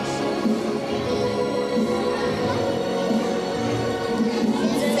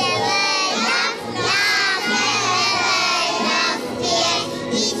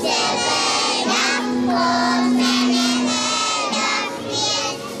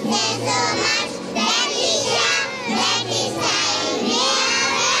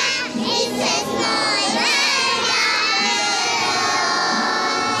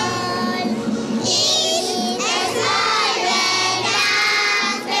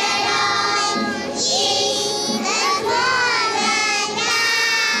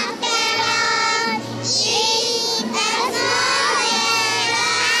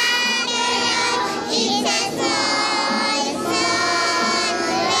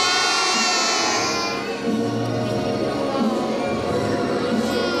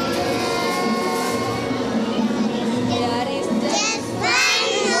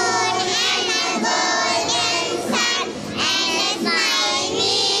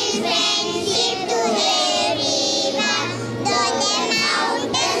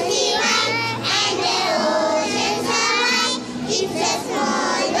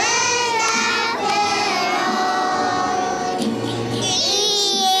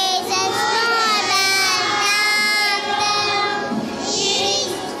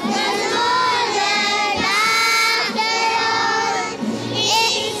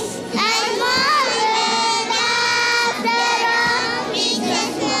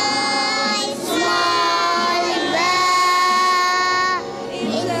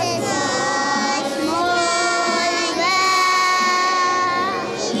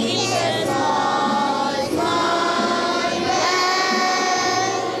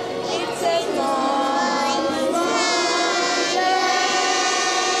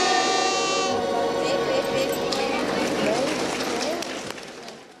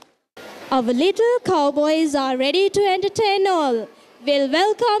 Our little cowboys are ready to entertain all. We'll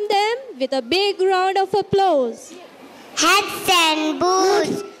welcome them with a big round of applause. Hats and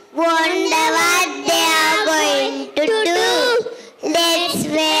boots, wonder what they are going to do. Let's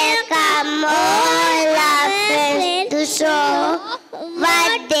welcome all our friends to show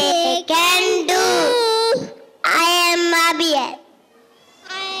what they can do. I am Abiyat.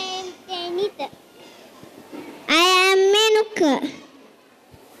 I am Tenita. I am Menuka.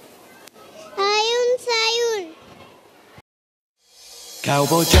 I am Sayul.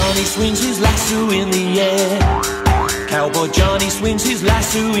 Cowboy Johnny swings his lasso in the air. Cowboy Johnny swings his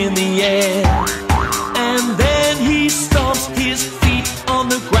lasso in the air. And then he stomps his feet on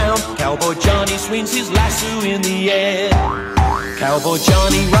the ground. Cowboy Johnny swings his lasso in the air. Cowboy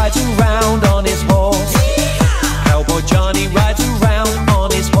Johnny rides around on his horse. Cowboy Johnny rides around on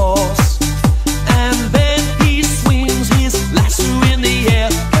his horse. And then he swings his lasso in the air.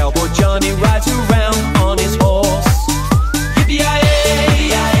 Cowboy Johnny rides around on his horse.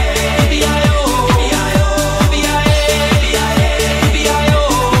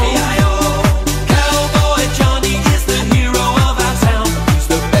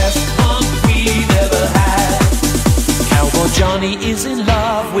 Johnny is in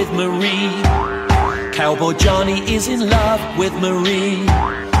love with Marie. Cowboy Johnny is in love with Marie.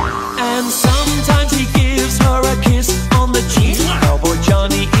 And sometimes he gives her a kiss on the cheek. Cowboy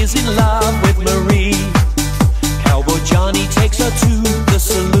Johnny is in love with Marie. Cowboy Johnny takes her to the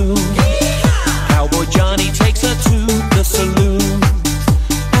saloon. Cowboy Johnny takes her to the saloon.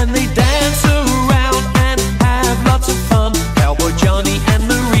 And they dance around and have lots of fun. Cowboy Johnny and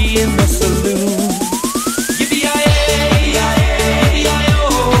Marie in the saloon.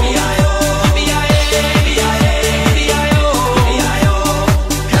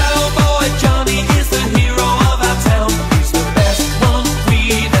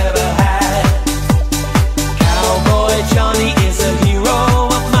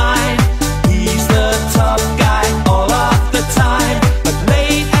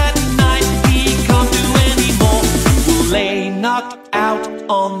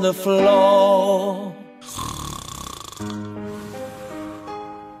 On the floor.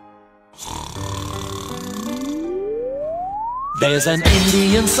 There's an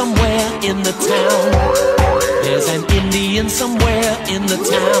Indian somewhere in the town. There's an Indian somewhere in the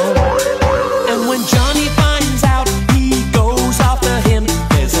town. And when Johnny finds out, he goes after him.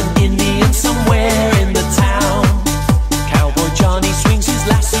 There's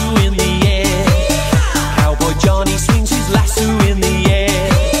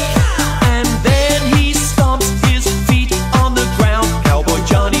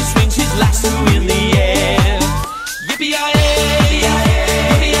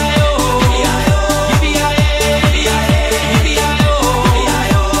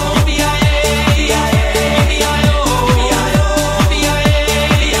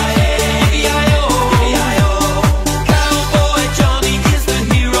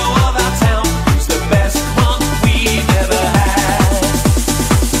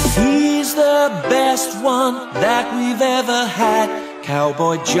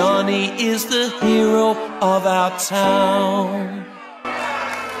Cowboy Johnny is the hero of our town.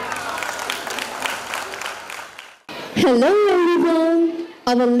 Hello everyone.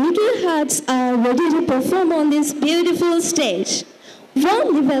 Our little hearts are ready to perform on this beautiful stage.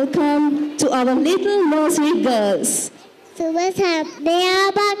 Warmly welcome to our little nursery girls.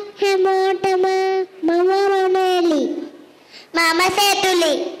 Subasadeyapak hemotama mama Roneli. Mama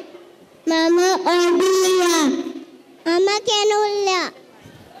Setuli. Mama Odia. Mama Kenulla.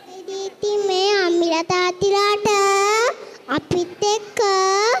 Iditi me amila tatilata අපිත් එක්ක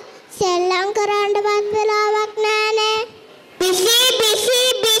සෙල්ලම් කරන්නවත් වෙලාවක් නැනේ. busy.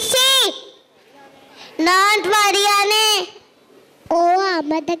 Not worry අනේ. ඕව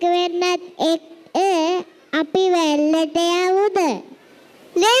අමතක වෙන්නත් එක්ක අපි වෙල්ලට යමුද?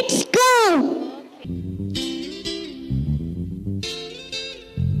 Let's go.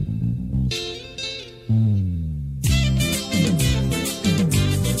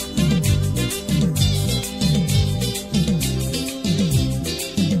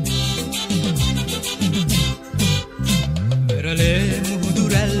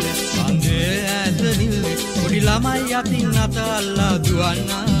 ළමයි අතින් අත අල්ලා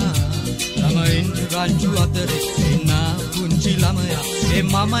දුවන්නා ළමයින් රංචු අතරේ ඉන්න පුංචි ළමයා ඒ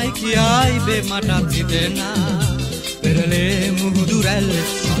මමයි කියයි බේ මටත් හිතෙනා පෙරලේ මුහුදු රැල්ල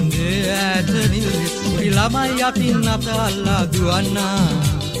අන්දේ ඈත නිල්ලේ පොඩි ළමයි අතින් අත අල්ලා දුවන්නා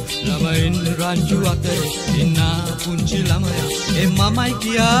ළමයින් රංචු අතරේ ඉන්න පුංචි ළමයා ඒ මමයි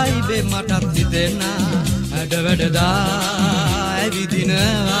කියයි බේ මටත් හිතෙනා වැඩ වැඩදා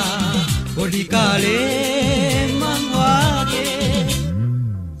ඇවිදිනවා පොඩි කාලේ මං වාගේ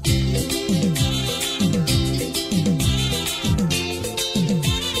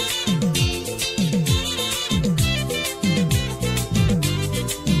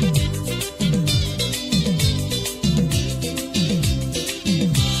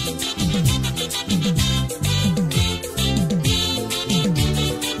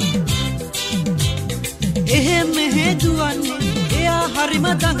එහෙ මෙහෙ දුවන්නේ එයා හරිම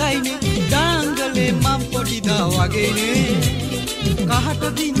දඟයිනේ ඩාංගලේ මම් පොඩිදා වගේනේ කහට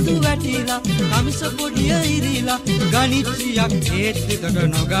බින්දු වැටිලා කමිස පොඩිය ඉරිලා ගණිතයක් ඒත් විතර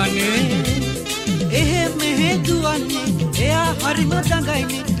නොගන්නේ එහෙ මෙහෙ දුවන්නේ එයා හරිම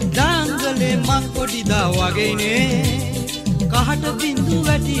දඟයිනේ ඩාංගලේ මම් පොඩිදා වගේනේ කහට බින්දු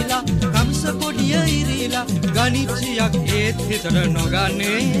වැටිලා කමිස පොඩිය ඉරිලා ගණිතයක් ඒත් විතර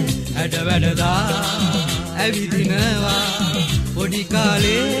නොගන්නේ ඇඩ වැඩදා ඇවිදිනවා පොඩි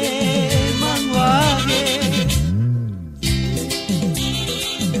කාලේ මං වාගේ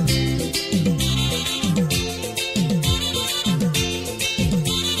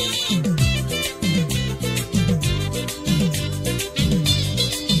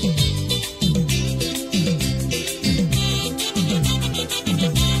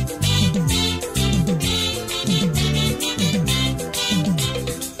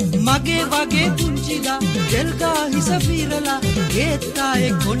මගේ වගේ පුංචිදා දෙල්ගා හිස පීරලා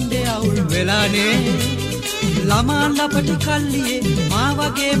ඒත්තායේ කොණ්ඩේ අවුල් වෙලානේ ළමා ලපටි කල්ලියේ මා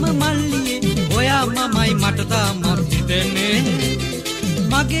වගේම මල්ලියේ ඔයා මමයි මට තාමත් හිතෙන්නේ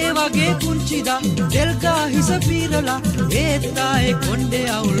මගේ වගේ පුංචිදා දෙල්ගා හිස පීරලා ඒත්තායේ කොණ්ඩේ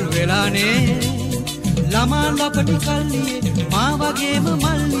අවුල් වෙලානේ ළමා ලපටි කල්ලියේ මා වගේම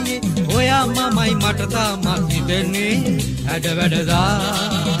මල්ලියේ ඔයා මමයි මට තාමත් හිතෙන්නේ ඇඩ වැඩදා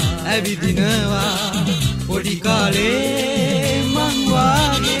ඇවිදිනවා පොඩි කාලේ මං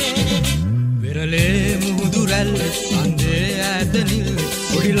වාගේ පෙරලේ මුහුදු රැල්ල අන්දේ ඈත නිල්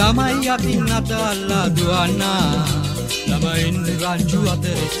පොඩි ළමයි අතින් අත අල්ලා දුවන්නා ළමයින් රංචු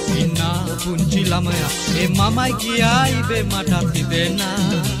අතරේ ඉන්න පුංචි ළමයා ඒ මමයි කියයි බේ මටත් හිතෙනා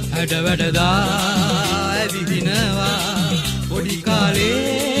ඇඩ වැඩදා ඇවිදිනවා පොඩි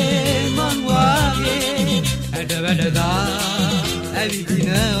කාලේ මං වාගේ ඇඩ වැඩදා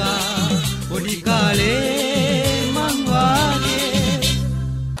ඇවිදිනවා පොඩි කාලේ මං වාගේ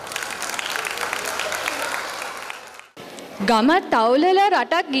ගම තවුලලා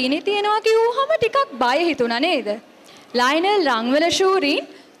රටක් ගීනි තියනවා කිව්වහම ටිකක් බය හිතුණා නේද? ලයිනල් රංවල ශූරීන්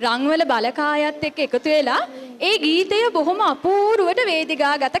රංවල බලකායත් එක්ක එකතු වෙලා ඒ ගීතය බොහොම අපූර්වට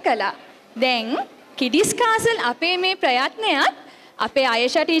වේදිකාගත කළා. දැන් කිඩිස් කාසල් අපේ මේ ප්‍රයත්නයත් අපේ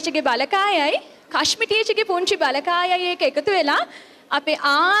අයෂා ටීචර්ගේ බලකායයි කශ්මි ටීචර්ගේ පුංචි බලකායයි එක එකතු වෙලා අපේ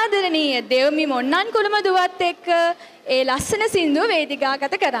ආදරණීය දෙව්මි මොන්නන් කුළුම දුවත් එක්ක ඒ ලස්සන සින්දුව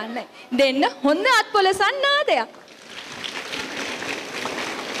වේදිකාගත කරන්නයි. දෙන්න හොඳ අත්පොලසන් නාදයක්.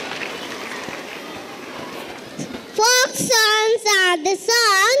 Folk songs are the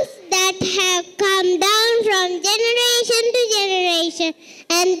songs that have come down from generation to generation,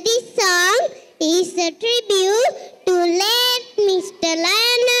 and this song is a tribute to late Mr.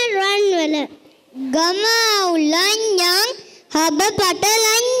 එලයන රන්වල ගම අවුලඤ්ඤං හබ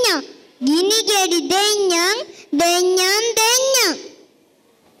පටලඤ්ඤං ගිනි ගෙඩි දෙඤ්ඤං දෙඤ්ඤං දෙඤ්ඤං.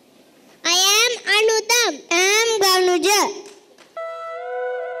 I am Anudam. I am Ganuja.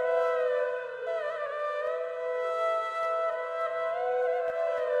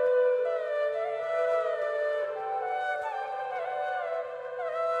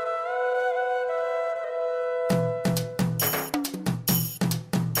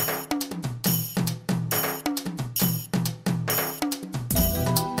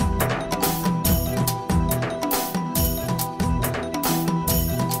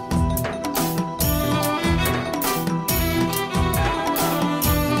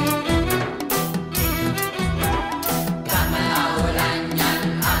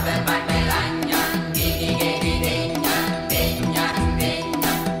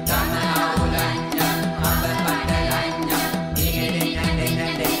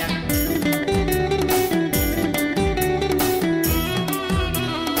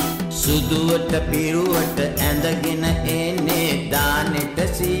 සුදුවට පිරුවට ඇඳගෙන එන්නේ දානෙට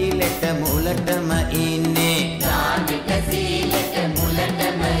සීලෙට මුලටම ඉන්නේ දානෙට සීලෙට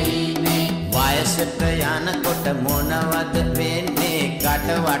මුලටම ඉන්නේ වයසට යනකොට මොනවද වෙන්නේ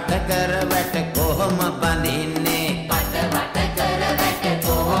කටවට කරවැට කොහොම බඳින්නේ කටවට කරවැට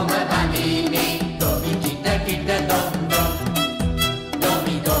කොහොම බඳින්නේ දොමි කිට කිට දොම් දොම්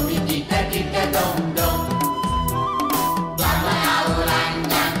දොමි දොමි කිට කිට දොම් දොම්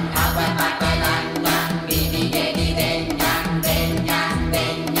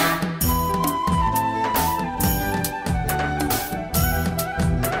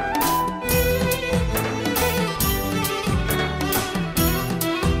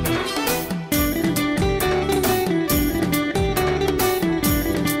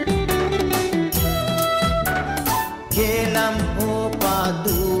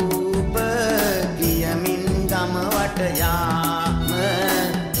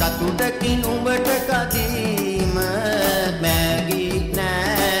සතුටකින් උඹට කදීම මැගී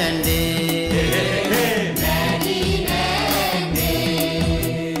නෑන්දේ මැගී නෑන්දේ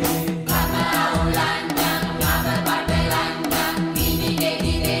කම අවුලන්ජන් කම බඩලන්ජන් ගිනි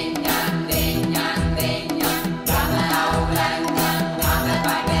ගෙඩි දෙඤ්ඤන් දෙඤ්ඤන් දෙඤ්ඤන් කම අවුලන්ජන් කම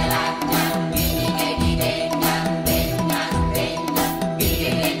බඩලන්ජන් ගිනි ගෙඩි දෙඤ්ඤන් දෙඤ්ඤන් දෙඤ්ඤන්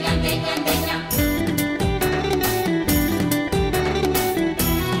ගිනි දෙඤ්ඤන් දෙඤ්ඤන් දෙඤ්ඤන්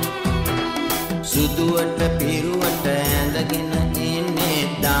සුදුවට පිරුවට ඇඳගෙන ඉන්නේ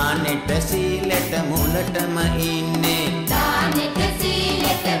දානෙට සීලෙට මුලටම ඉන්නේ දානෙට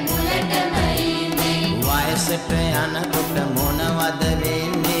සීලෙට මුලටම ඉන්නේ වයසට යනකොට මොනවද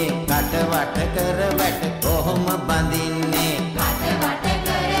වෙන්නේ කටවට කරවැට කොහොම බඳින්නේ කටවට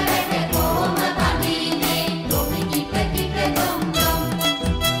කරවැට කොහොම බඳින්නේ දොමි කිට කිට දොම් දොම්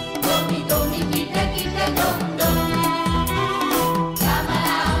දොමි දොමි කිට කිට දොම් දොම්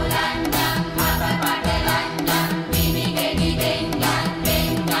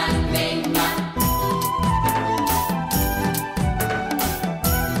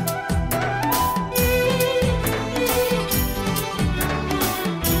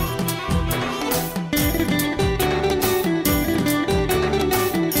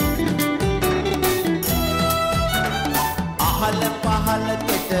පහල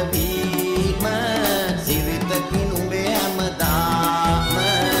කෙටවීම සිරිතකින් උඹේ හැමදාම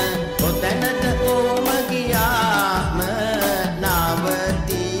කොතැනද ඕම ගියාම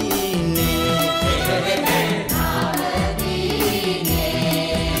නවතින්නේ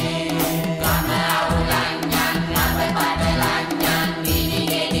කම අවුලන්ජන් නව බඩලන්ජන් ගිනි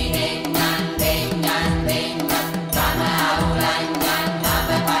ගෙඩි දෙඤ්ඤන් දෙඤ්ඤන් දෙඤ්ඤන් කම අවුලන්ජන් නව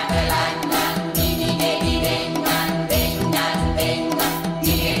බඩලන්ජන් ගිනි ගෙඩි දෙඤ්ඤන් දෙඤ්ඤන්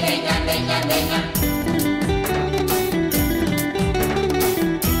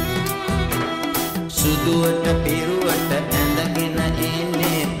සුදුවට පිරුවට ඇඳගෙන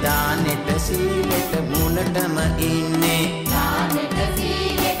ඉන්නේ දානෙට සීලෙට මුලටම ඉන්නේ දානෙට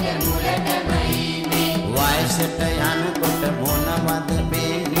සීලෙට මුලටම ඉන්නේ වයසට යනකොට මොනවද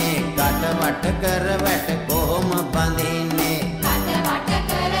වෙන්නේ කටවට කරවැට කොහොම බඳින්නේ කටවට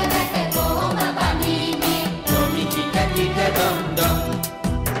කරවැට කොහොම බඳින්නේ දොමි කිට කිට දොම් දොම්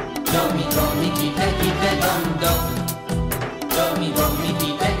Domi domi kita kita dom dom. Domi domi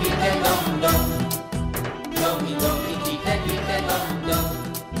kita kita dom dom. Domi domi kita kita dom dom.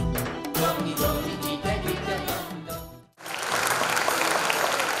 Domi domi kita kita dom dom.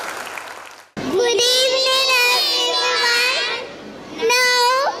 Good evening, everyone. Now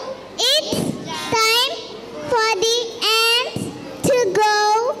it's time for the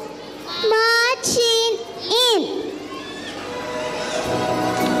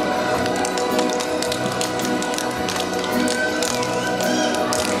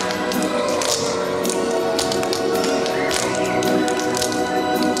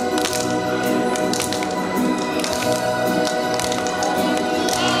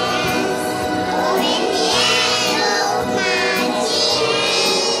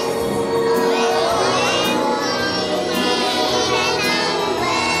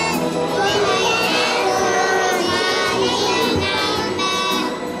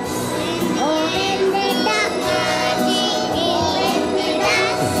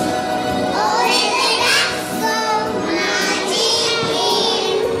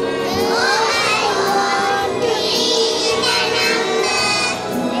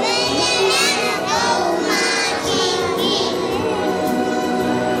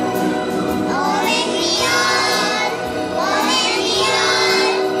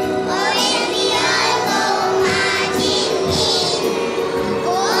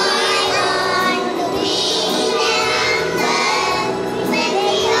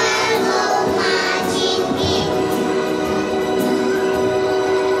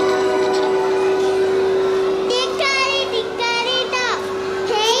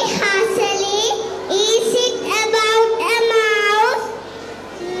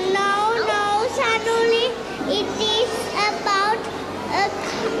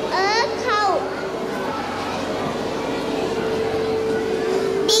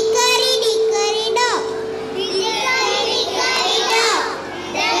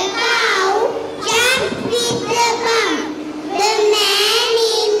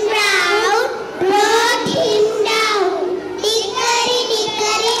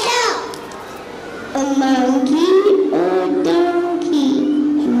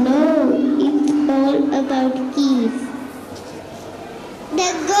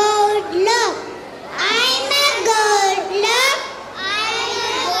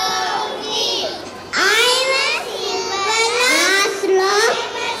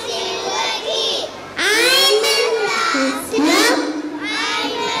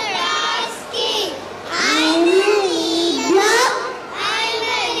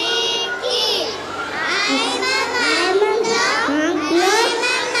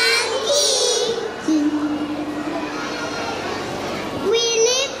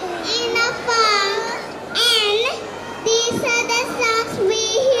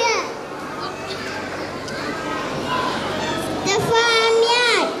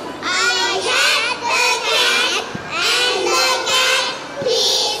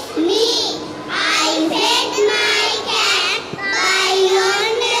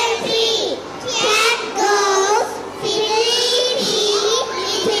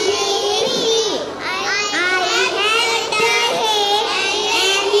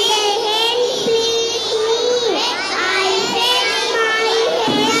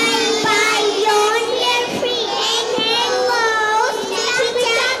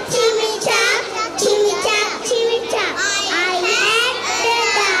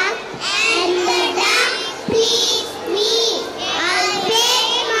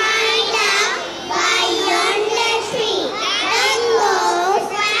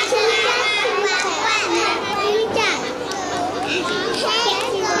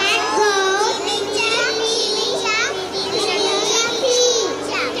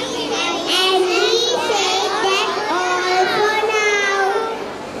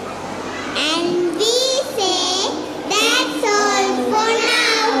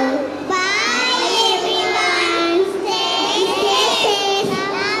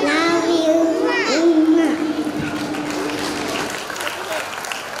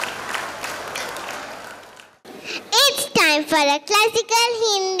a classical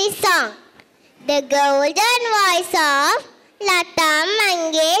Hindi song, The Golden Voice of Lata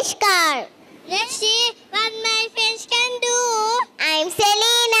Mangeshkar. Let's see what my friends can do. I'm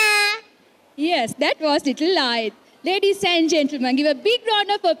Selena. Yes, that was Little Light. Ladies and gentlemen, give a big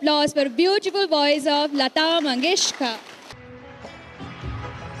round of applause for a beautiful voice of Lata Mangeshkar.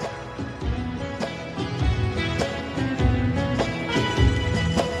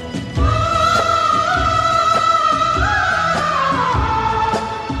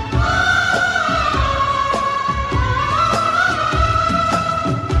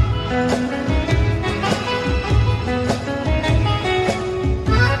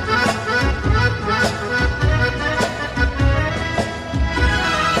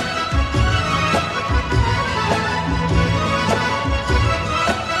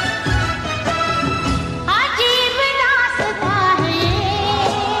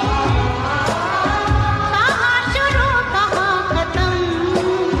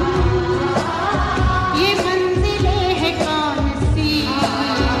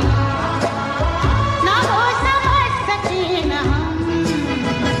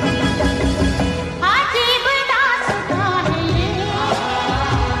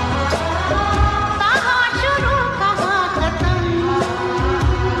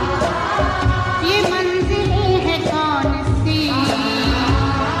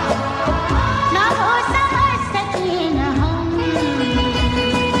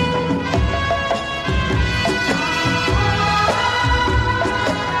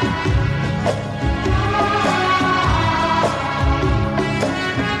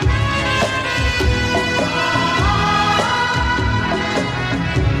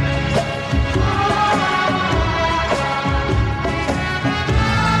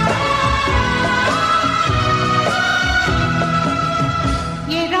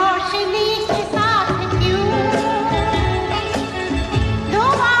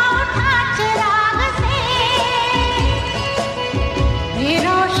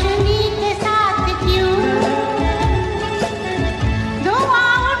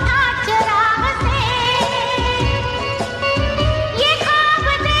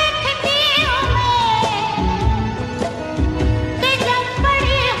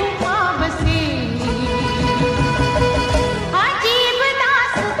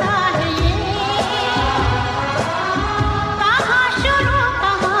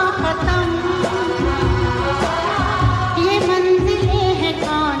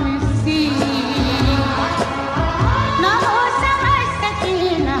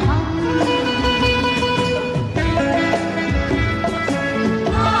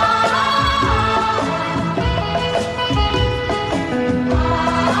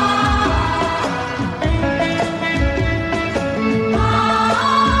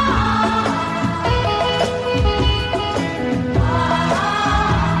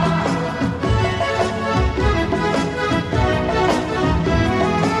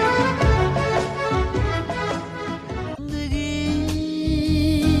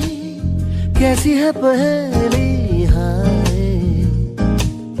 कैसी है पहेली हाय,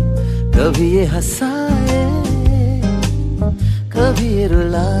 कभी ये हंसाए कभी ये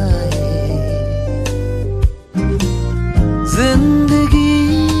रुलाए। जिंदगी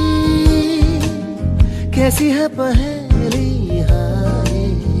कैसी है पहेली हाय,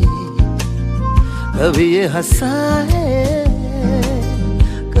 कभी ये हंसाए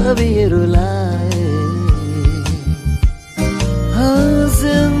कभी ये रुलाए। हाँ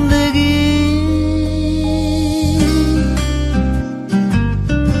जिंदगी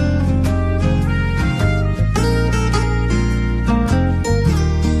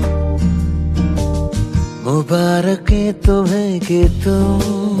मुबारक है तुम्हें कि तुम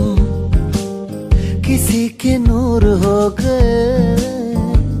किसी के नूर हो गए।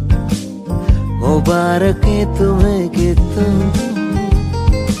 मुबारक है तुम्हें कि तुम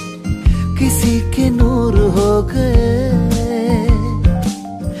किसी के नूर हो गए।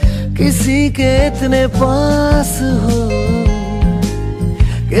 किसी के इतने पास हो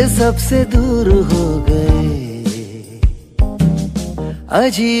कि सबसे दूर हो गए।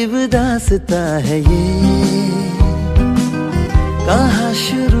 अजीब दास्तां है ये, कहाँ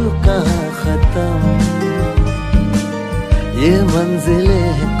शुरू कहाँ खत्म, ये मंजिलें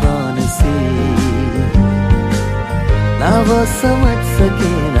हैं कौन सी, ना वो समझ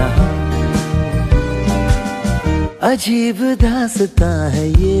सके ना हम। अजीब दास्तां है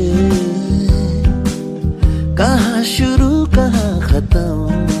ये, कहाँ शुरू कहाँ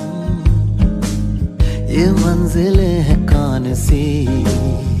खत्म, ये मंजिलें हैं कौन सी,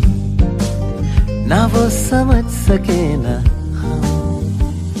 ना वो समझ सके ना हम।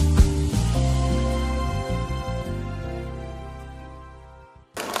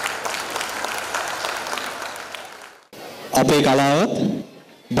 අපේ කලාවත්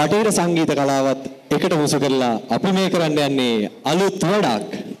බටහිර සංගීත කලාවත් එකට මුසු කරලා අපි මේ කරන්න යන්නේ අලුත්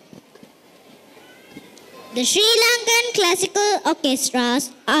වැඩක්. The Sri Lankan classical orchestras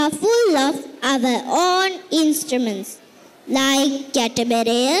are full of our own instruments like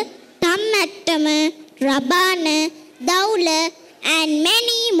Yataberaya, Tammattama, Rabana, Daula and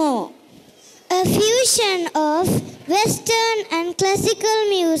many more. A fusion of Western and classical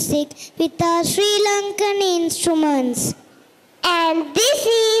music with our Sri Lankan instruments. And this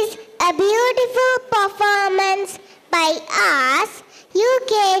is a beautiful performance by us,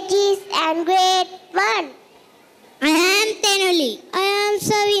 UKGs and Grade 1. I am Tenuli. I am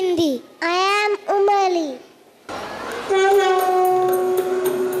Savindi. I am Umali.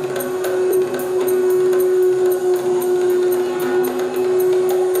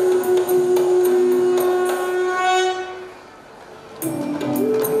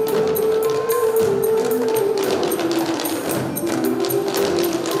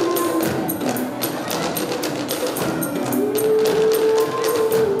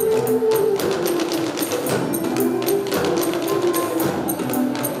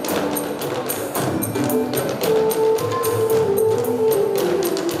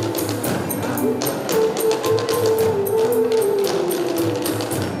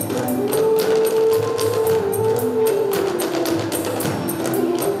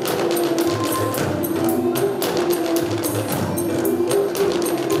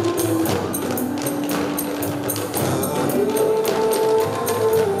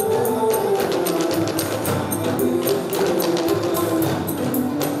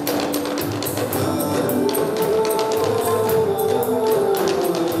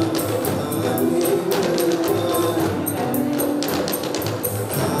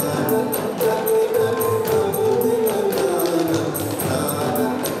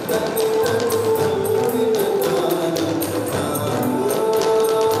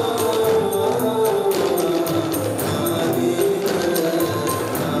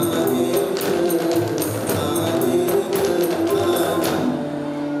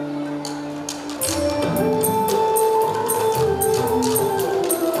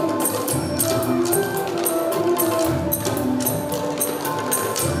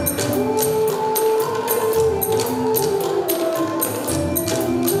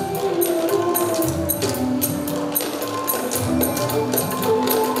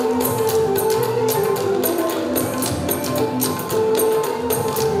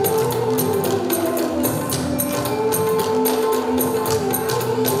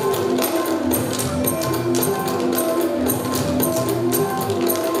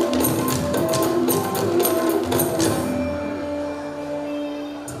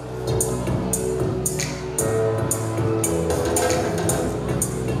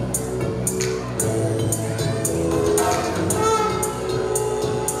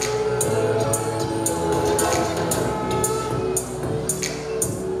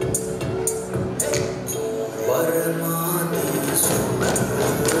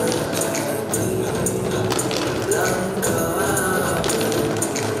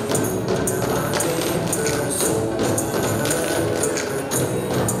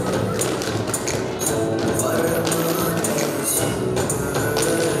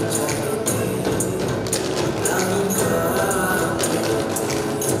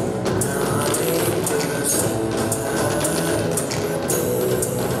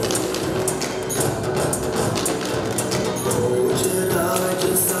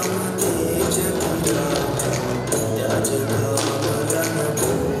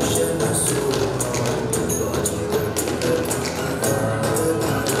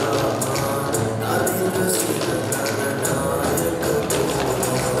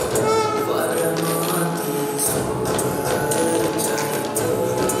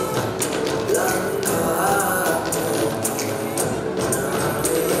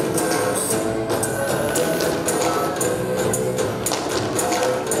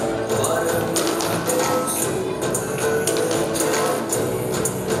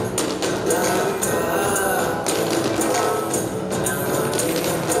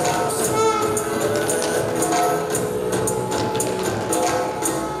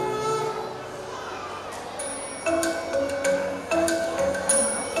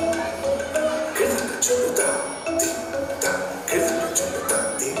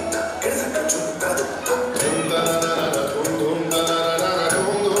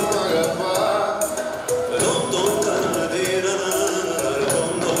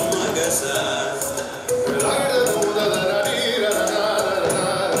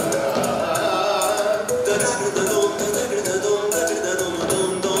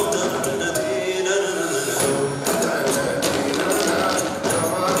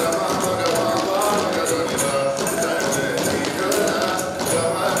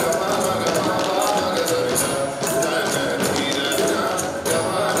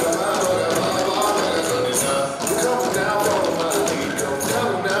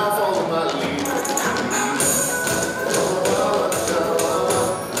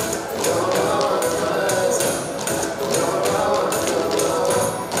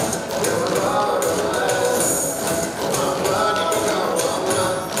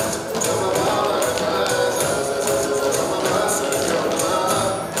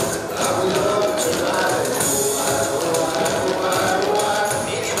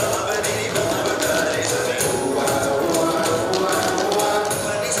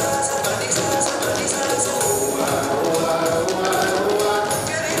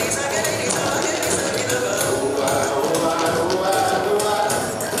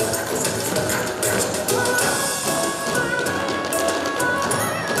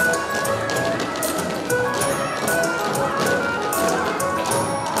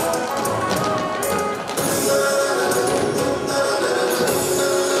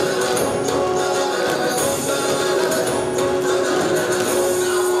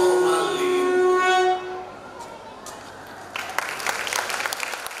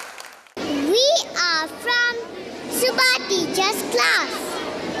 Subha teacher's class.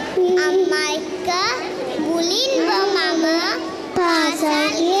 Ammaika bulin mama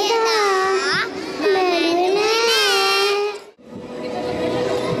pasagida merine.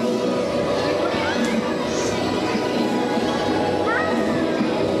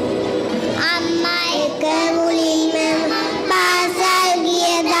 Ammaika bulin mama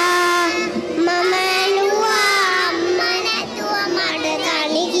pasagida mama nuwa mana tuwa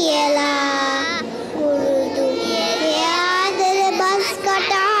madani kiyala.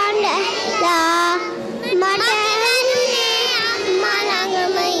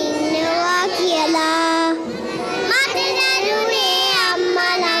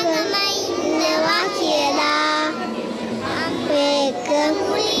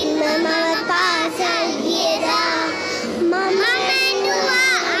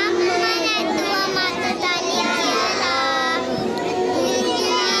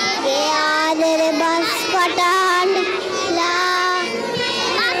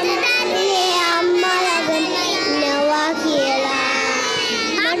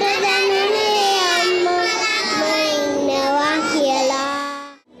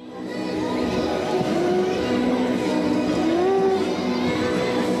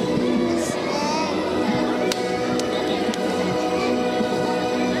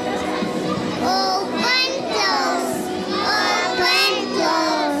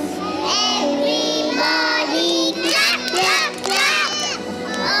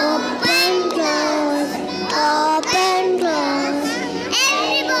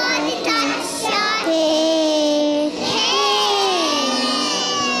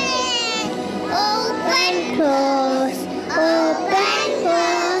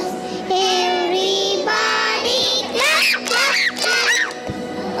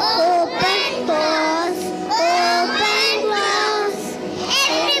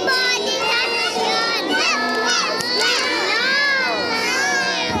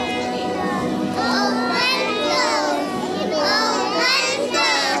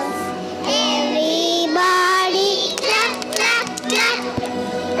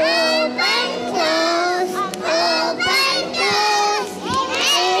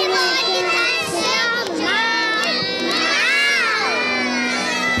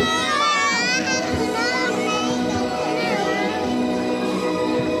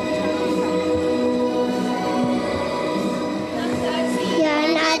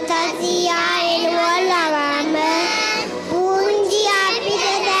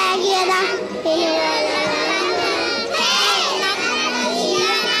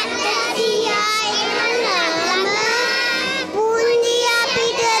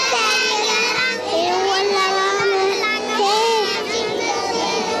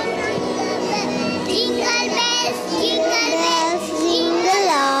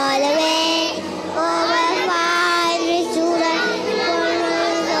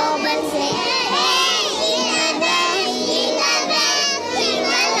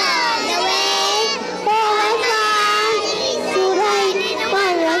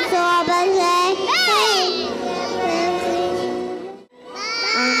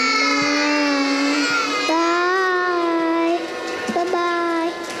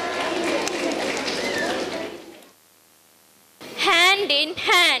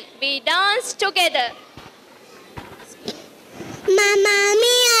 together. Mamma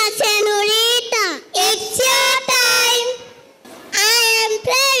mia, senorita, it's your time. I am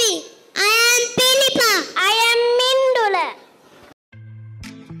Previ. I am Pilipa. I am Mindula.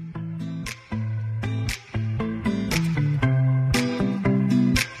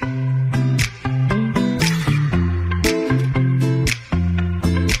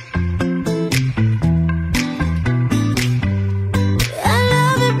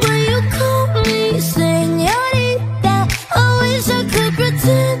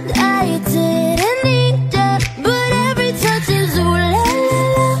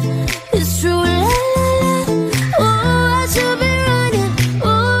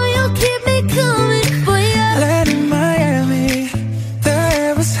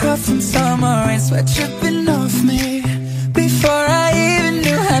 Sweat dripping off me before I even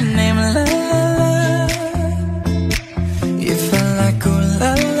knew her name. La la la, you felt like ooh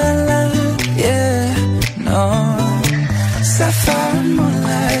la la la, yeah, no. Sapphire and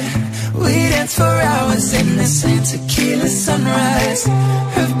moonlight, we danced for hours in the same tequila sunrise.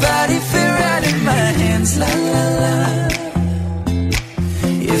 Her body fit right in my hands. La la la,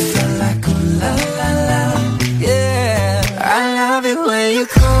 you felt like ooh la la la, yeah. I love it when you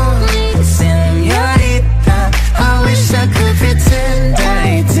call me señorita. I wish I could pretend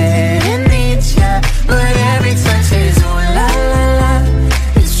I didn't need ya, but every touch is ooh la la la.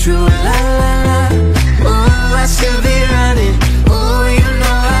 It's true la la la. Ooh, I should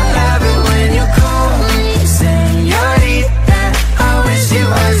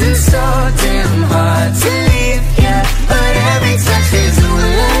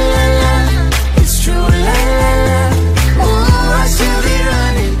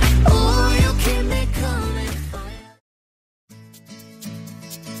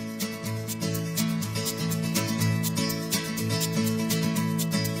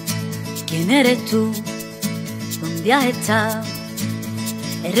 ¿Quién eres tú? ¿Dónde has estado?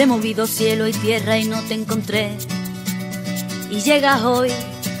 He removido cielo y tierra y no te encontré. Y llegas hoy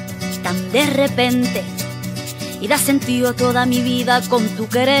tan de repente y das sentido a toda mi vida con tu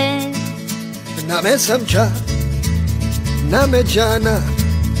querer. ना मैं समझा ना मैं जाना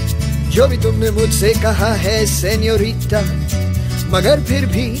जो भी तुमने मुझसे कहा है सेन्योरिटा, मगर फिर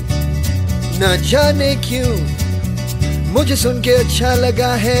भी ना जाने क्यों मुझे सुन के अच्छा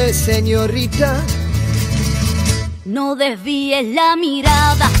लगा है senorita. No desvíes la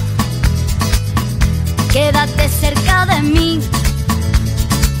mirada, quédate cerca de mí.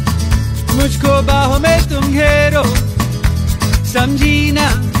 मुझको बाहों में तुम घेरो, समझी ना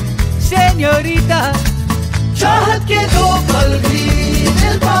सेन्योरिटा. चाहत के दो पल भी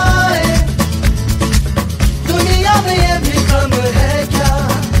मिल पाए, दुनिया में ये भी कम है क्या?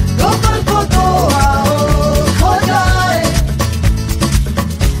 दो पल को तो आओ खो जाए,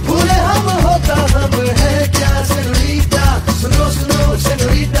 भूले हम होता हम है क्या सेन्योरिटा? सुनो सुनो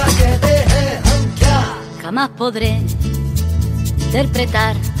सेन्योरिटा कहते हैं हम क्या? Jamás podré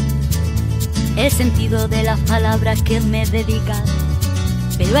interpretar el sentido de las palabras que me dedicas,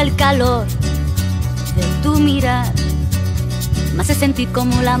 pero el calor de tu mirar me hace sentir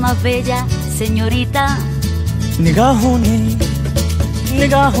como la más bella señorita. निगाहों ने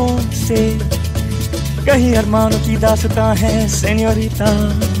निगाहों से कहीं अरमानों की दास्तां है सेन्योरिटा.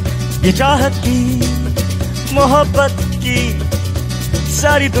 ये चाहत की मोहब्बत की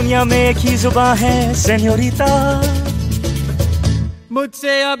सारी दुनिया में एक ही जुबान है सेन्योरिटा.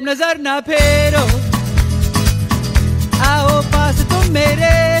 मुझसे अब नजर ना फेरो, आओ पास तुम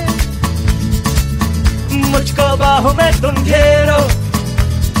मेरे. मुझको बाहों में तुम घेरो,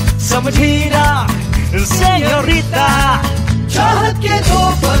 समझी ना सेन्योरिटा. चाहत के दो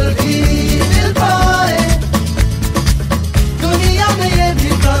पल भी मिल पाए, दुनिया में ये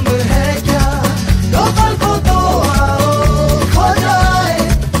भी कम है क्या? दो पल को तो आओ खो जाए,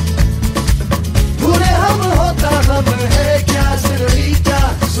 भूले हम होता हम है क्या सेन्योरिटा?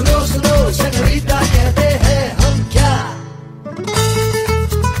 सुनो सुनो सेन्योरिटा कहते हैं हम क्या?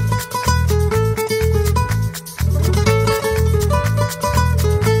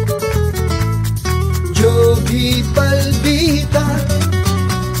 जो भी पल बीता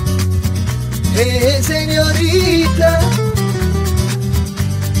हे सेन्योरिटा,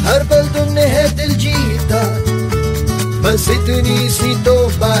 हर पल तुमने है दिल जीता, बस इतनी सी तो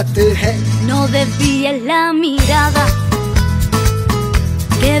बात है. No desvíes la mirada,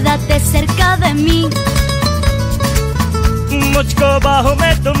 quédate cerca de mí. मुझको बाहों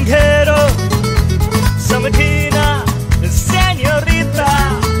में तुम घेरो, समझी ना सेन्योरिटा.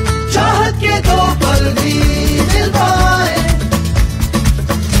 चाहत के दो पल भी मिल पाए,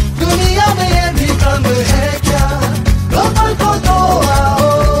 दुनिया में ये भी कम है क्या? दो पल को तो आओ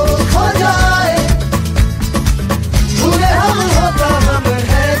खो जाए, भूले हम होता हम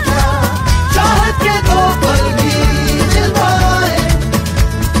है क्या? चाहत के दो पल भी मिल पाए,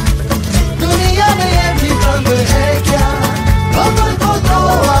 दुनिया में ये भी कम है क्या? दो पल को तो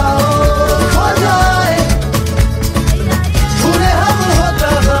आओ खो जाए, भूले हम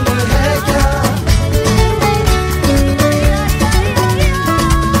होता हम है क्या?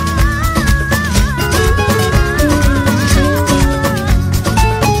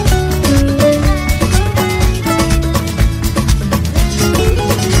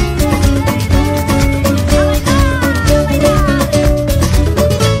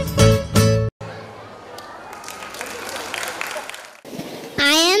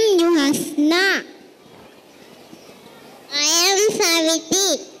 I am Yuhasna. I am Saviti.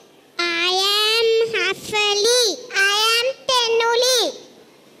 I am Hafali. I am Tenuli.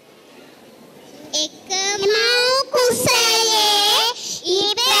 Ekmau kusaye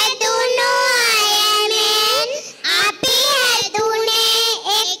ipedunu ayamen api hedune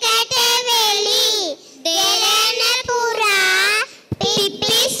ekate veli derana pura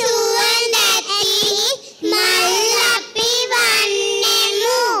pipi suwandati mallapi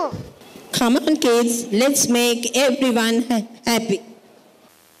vannemu. Come on kids, let's make everyone happy.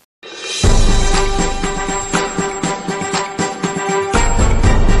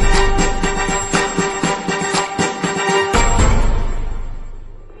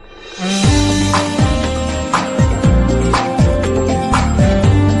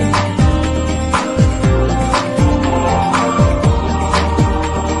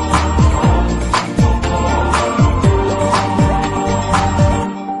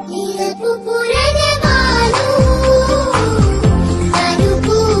 Pupurane balu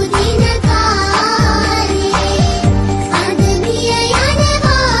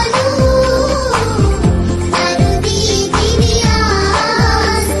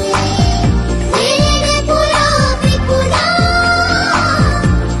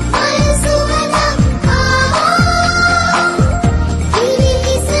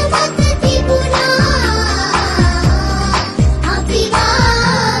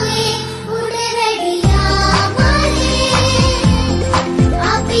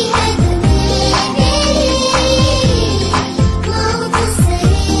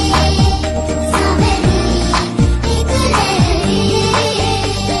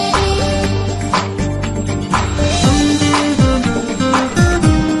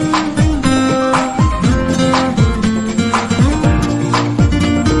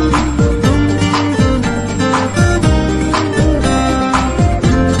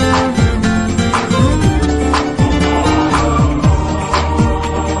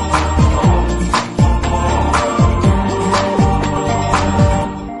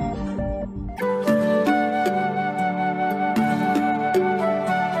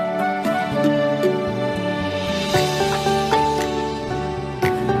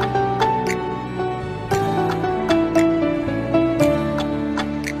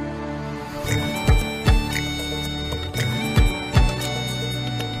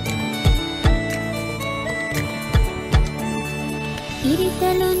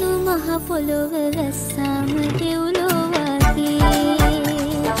හිරිතලුණු මහ පොළොව වැස්සාම දෙව්ලෝ වගේ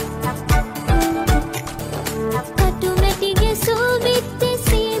කටුමැටිගේ සූවිත්තේ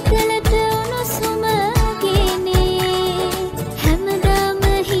සීතලට උණුසුම ගේනේ හැමදාම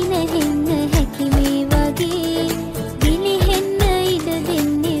හිනෙන්න හැකි මේ වගේ ගිලිහෙන්න ඉඩ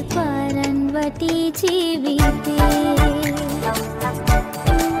දෙන්නේ පාරන් වටි ජීවිතේ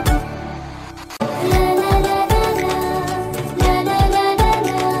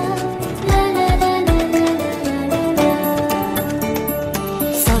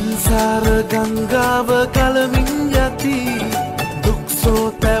ගංගාව කලමින් යති දුක්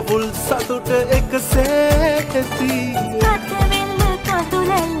සෝතැවුල් සතුට එකසේ ඇති ලතවිල්ල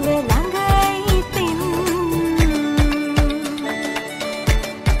කඳුලැල්ල ළඟයි තින්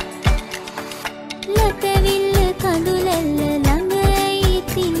ලතවිල්ල කඳුලැල්ල ළඟයි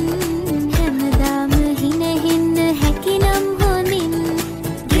තින් හැමදාම හිනෙන්න හැකිනම් හොඳින්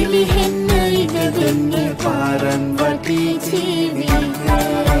ගිලිහෙන්න ඉඩ දෙන්නේ පාරන් වටි ජීවිතේ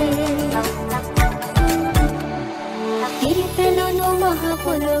හිරිතලුණු මහ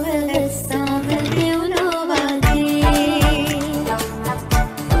පොළොව වැස්සාම දෙව්ලෝ වගේ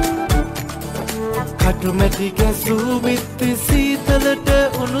කටුමැටි ගැසූ බිත්ති සීතලට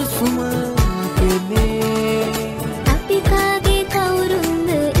උණුසුම පෙනේ අපි කාගේ කවුරුන්ද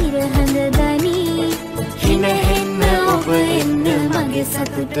ඉරහඳ දනී හිනෙන්න ඔබ එන්න මගේ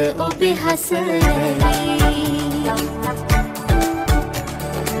සතුට ඔබේ හසලයි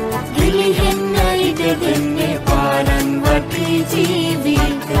ගිලිහෙන්න ඉඩ දෙන්නේ පාරන් වටි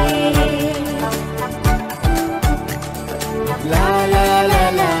ජීවිතේ ලා ලා ලා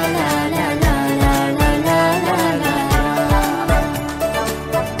ලා ලා ලා ලා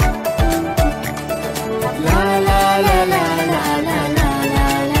ලා ලා ලා ලා ලා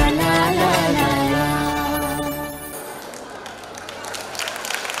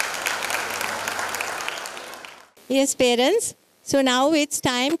Yes, parents. So now it's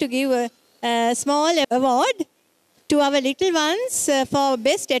time to give a small award to our little ones for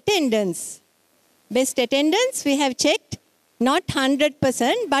best attendance. Best attendance, we have checked, not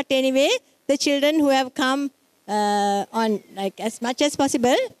 100%, but anyway, the children who have come on like as much as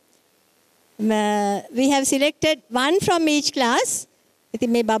possible, we have selected one from each class. ඉතින්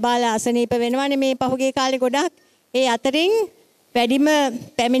මේ බබාලා අසනීප වෙනවනේ මේ පහුගිය කාලේ ගොඩක්. ඒ අතරින් වැඩිම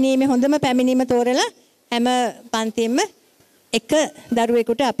පැමිණීමේ හොඳම පැමිණීම තෝරලා හැම පන්තියෙම එක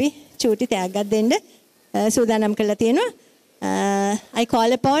දරුවෙකුට අපි චූටි තෑග්ගක් දෙන්න සූදානම් කරලා තියෙනවා. I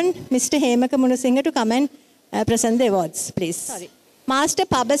call upon Mr. Hemaka Munasinghe to come and present the awards, please. Sorry. Master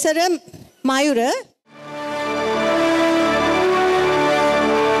Pabasara Mayura.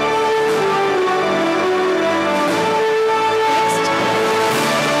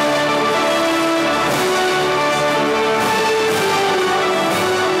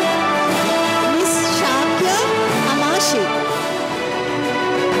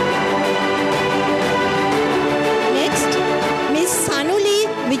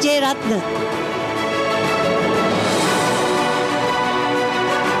 Ratna.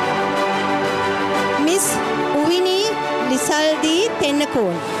 Miss Uvini Lisaldi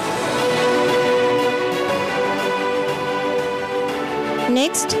Tennakon.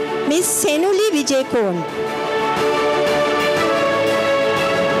 Next, Miss Senuli Vijayakon.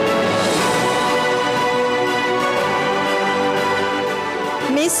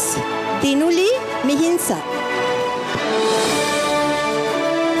 Miss Dinuli Mihinsa.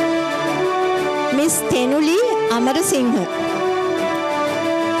 Miss Tenuli Amarasinghe.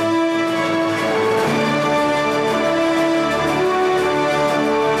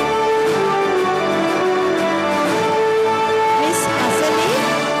 Miss Asali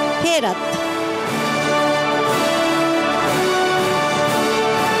Herath.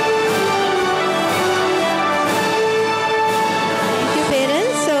 Thank you,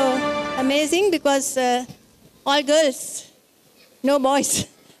 parents. So amazing because all girls, no boys.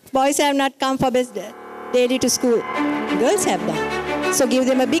 Boys have not come for best daily to school. Girls have done. So give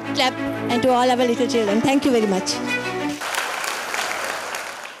them a big clap and to all our little children. Thank you very much.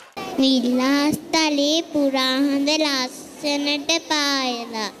 විලාස්තලේ පුරාහඳ ලස්සනට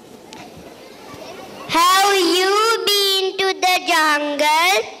පායලා. Have you been to the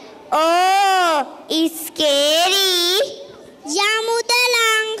jungle? Oh, it's scary. යමුද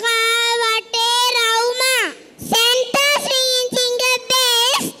ලංකාව වටේ රවුමා. Santa singing a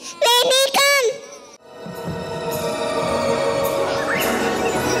bass when he comes.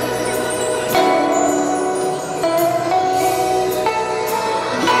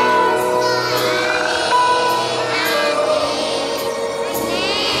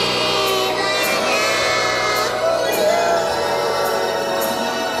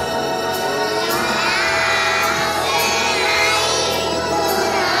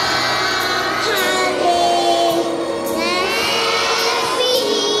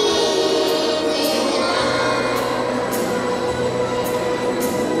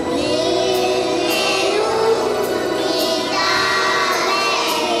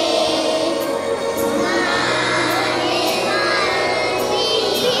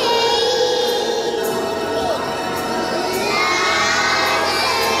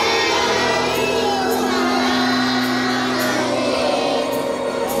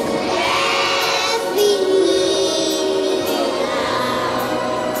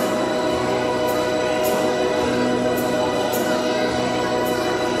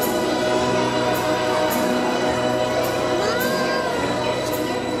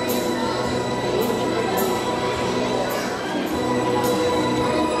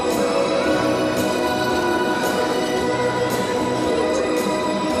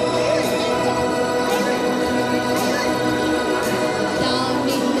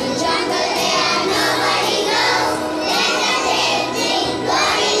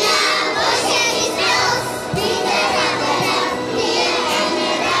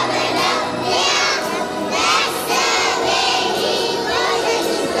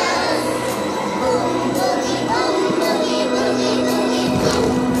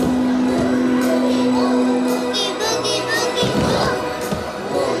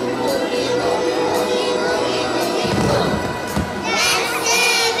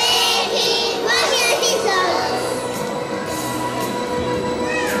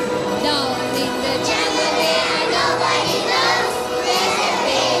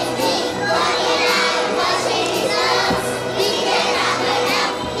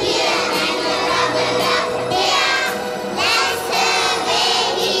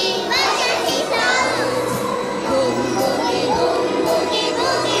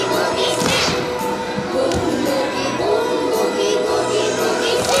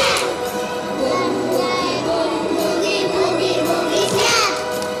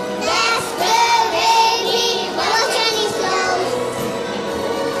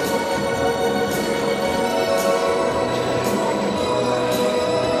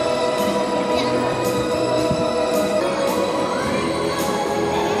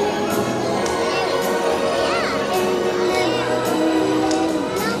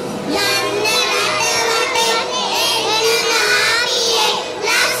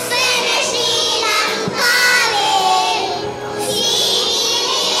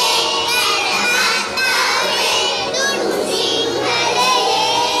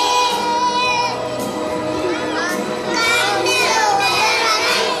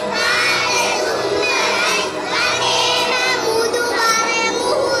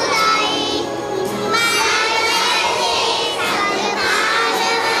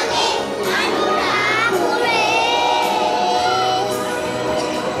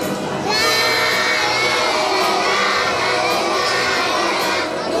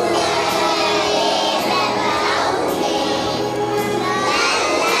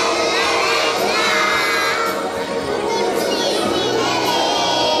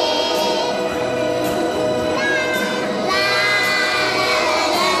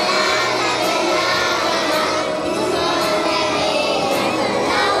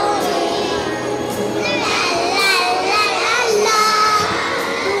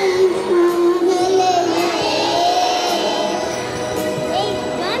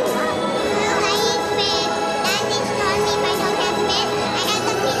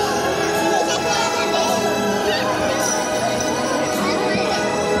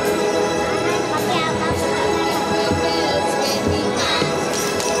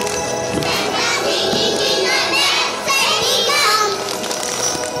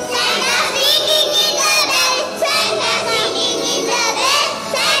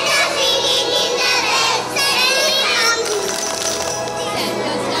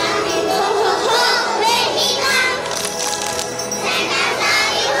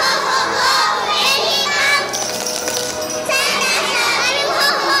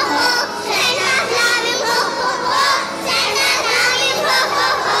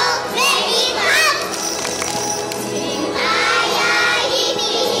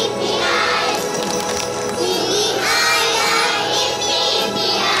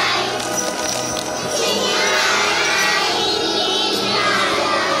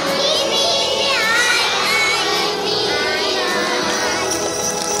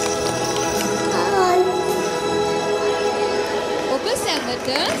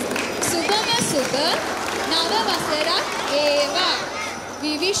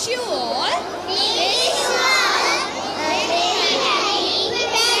 We wish you all a very happy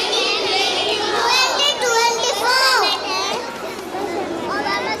 2024.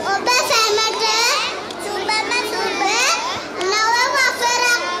 ඔබ සැමට සුබම සුබ නව වසරක්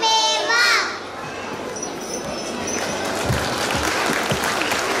වේවා.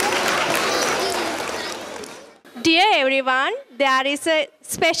 Dear everyone, there is a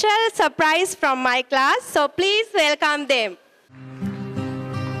special surprise from my class, so please welcome them.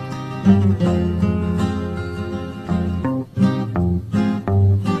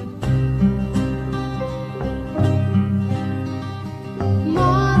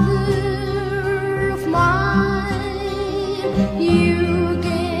 Mother of mine, you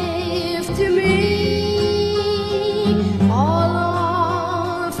gave to me all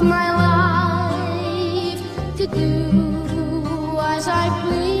of my life to do as I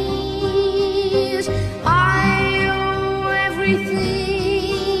please. I owe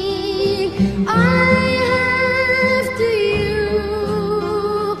everything I have to you,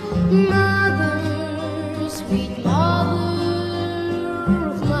 Mother, sweet mother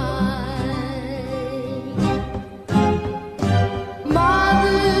of mine.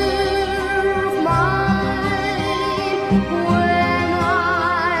 Mother of mine, when I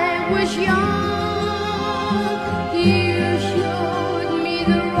was young, you showed me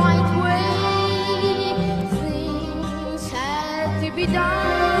the right way. Things had to be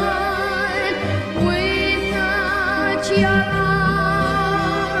done without your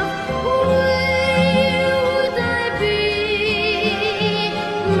love. Where would I be,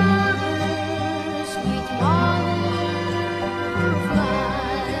 Mother, sweet mother of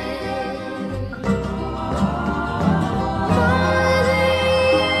mine? Mother, you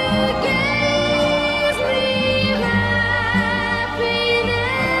gave me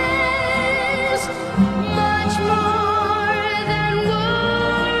happiness, much more than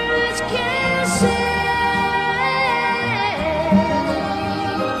words can say.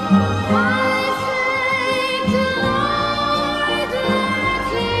 I thank the Lord that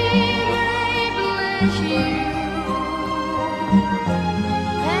He may bless you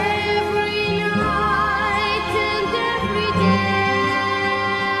every night and every day.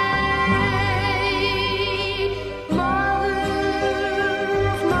 Mother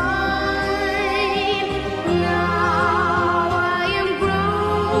of mine, now I am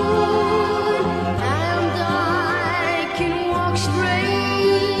grown and I can walk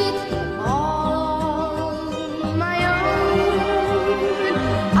straight on my own.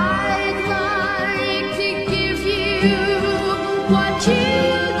 I'd like to give you what you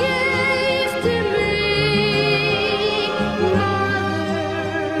gave to me, Mother,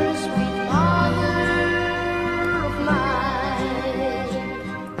 sweet mother of mine.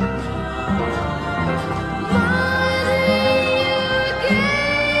 Mother, you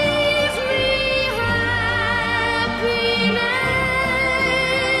gave me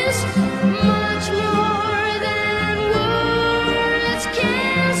happiness, much more than words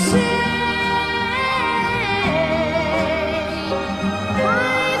can say. I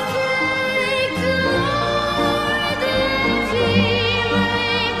thank the Lord that He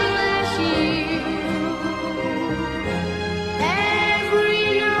may bless you every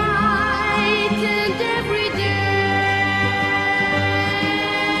night and every day.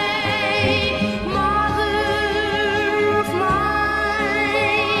 Mother of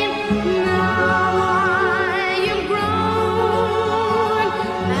mine, now I am grown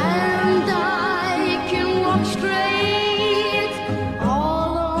and I can walk straight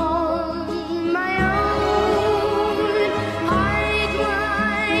all on my own. I'd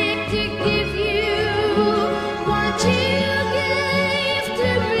like to give you what you gave to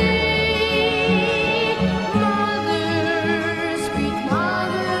me, Mother, sweet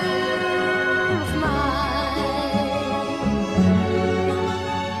mother of mine.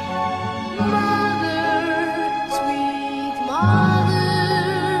 Mother, sweet mother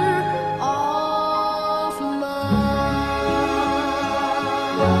of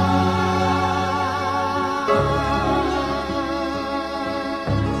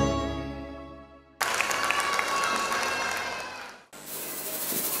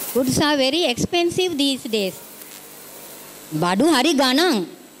Goods are very expensive these days. බඩු හරි ගණන්.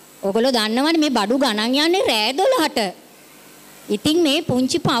 ඔයගොල්ලෝ දන්නවනේ මේ බඩු ගණන් යන්නේ රෑ 12ට. ඉතින් මේ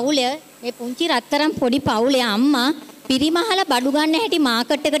පුංචි පවුලේ මේ පුංචි රත්තරන් පොඩි පවුලේ අම්මා පිරිමහලා බඩු ගන්න හැටි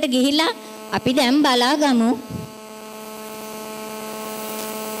මාකට් එකට ගිහිල්ලා අපි දැන් බලාගමු.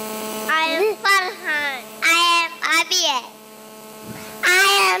 I am Farhan. I am Abiyah. I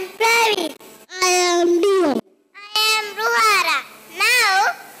am Pravi. I am Dio. I am Ruhara. Now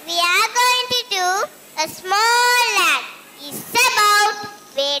we are going to do a small act. It's about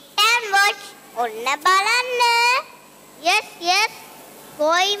ඔන්න බලන්න. Yes yes.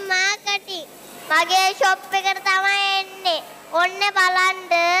 Boy marketing. මගේ shop එකට තමයි එන්නේ. ඔන්න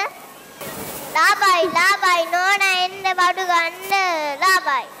බලන්න. ලාබයි නෝනා එන්න බඩු ගන්න.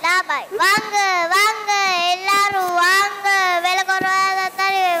 ලාබයි. වංග එල්ලාරු වංග වෙල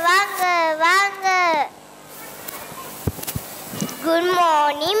කරවදතරි වංග. Good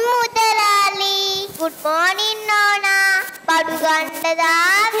morning මුදලාලි. Good morning නෝනා. බඩු ගන්න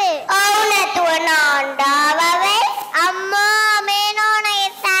දාවේ. ඔව් නැතුව නාන්ඩාවේ. අම්මා මේ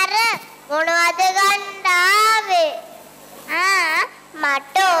නෝනාගේ තර මොනවද ගන්න ආවේ?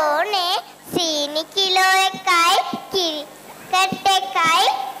 මට ඕනේ සීනි කිලෝ 1යි, කිරි කට් 1යි,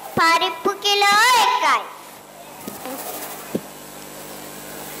 පරිප්පු කිලෝ 1යි.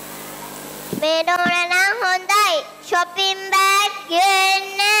 මේ නෝනා නම් හොඳයි. shopping bag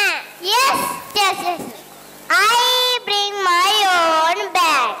ගන්න. Yes. I bring my own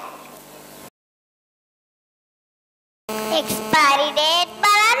bag. Expiry date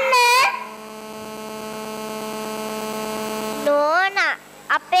බලන්න. නෝනා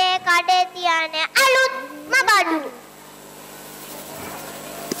අපේ කඩේ තියන අලුත්ම බඩු.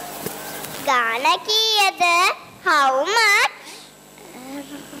 ගාන කීයද? How much?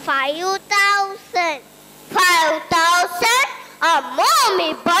 5,000. 5,000? අම්මෝ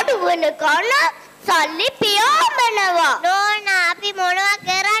මේ බඩු වල ගාන සල්ලි පියාඹනවා. නෝනා අපි මොනවා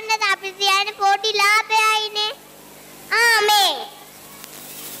කරන්නද? අපි තියන්නේ පොඩි ලාභයයිනේ.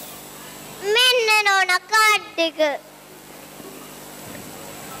 මෙන්න නෝනා කාඩ් එක.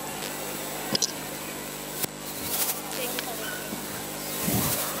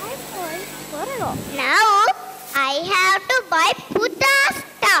 Now I have to buy Buddha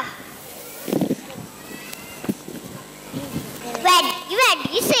stuff.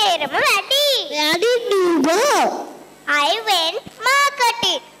 වැඩි සේරම වැඩි. Where did you go? I went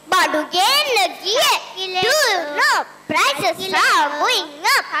marketing. බඩු ගෙන්න ගියේ. Do you know prices are going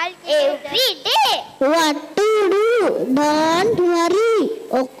up every day? What to do? Don't worry.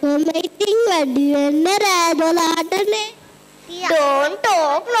 ඔක්කොම ඉතින් වැඩි වෙන්න රෑ 12ටනේ. Don't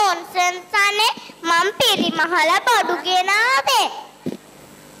talk nonsense අනේ. මම පිරිමහල බඩු ගෙනාවේ.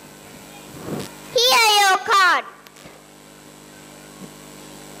 Here your card.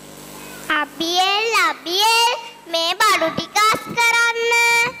 අබියෙල් මේ බඩු ටික අස් කරන්න.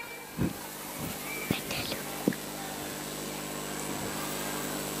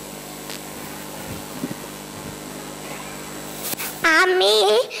 Ami,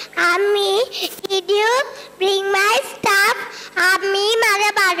 did you bring my stuff? Ami,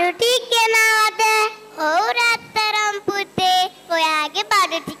 මගේ බඩු ටික ගෙනාවද? ඔව් රත්තරන් පුතේ, ඔයාගේ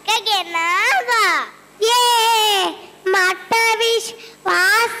බඩු ටික ගෙනාවා. Yay! මට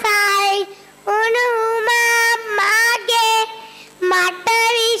විශ්වාසයි. මාගේ මට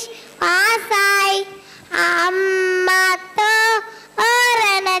විශ්වාසයි. අම්මට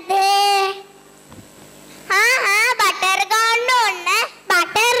ඕරනදේ. බටර් ගන්න ඕන.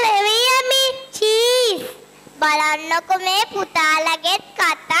 Butter රෙවියමි cheese. බලන්නකො මේ පුතාලගෙත්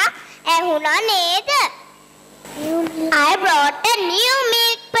කතා ඇහුණා නේද? I brought a new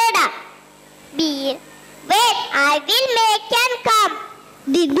milk product. Wait, I will make and come.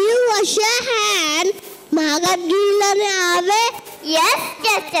 Did you wash your hand? මාගත් ගිල්ලනේ ආවේ? Yes.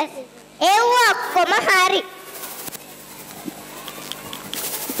 ඒ ඔක්කොම හරි.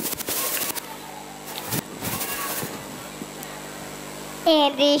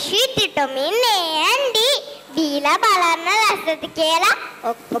 ඇන්ඩි දීලා බලන්න ලස්සනද කියලා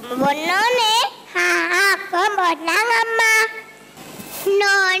ඔක්කොම බොන්න ඕනේ. ඔක්කොම බොන්නම් අම්මා.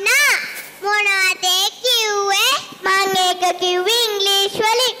 නෝනා මොනවද කිව්වේ? මං ඒක කිව්වේ ඉංග්‍රීසි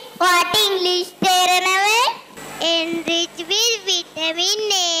වලින්. ඔයාට ඉංග්‍රීසි තේරෙනවද? Enrich with vitamin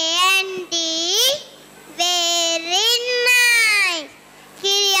A and D. Very nice.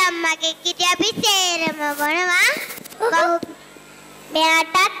 කිරි අම්මගේ කිරි අපි තේරෙම බොනවා.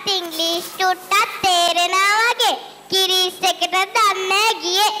 මෙයාටත් ඉංග්‍රීසි චුට්ටක් තේරෙනවා වගේ. කිරිස් එකට දන්නේ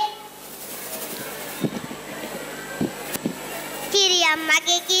ගියේ. කිරි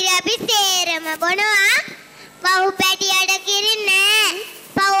අම්මගේ කිරි අපි තේරෙම බොනවා. පහු පැටියට කිරි නෑ.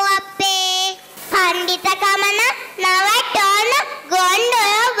 පහු අපේ පණ්ඩිතකම නවටන ගොන්න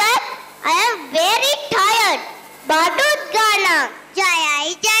work. I am very tired. බඩුත් ගන්න.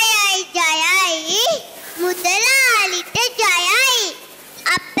 ජයයි. මුදලාලිට ජයයි.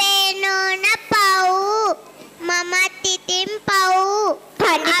 අපේ නෝන පව්. මමත් ඉතින් පව්.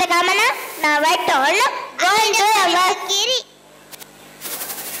 පණ්ඩිතකම නවටන ගොන්න work. කිරි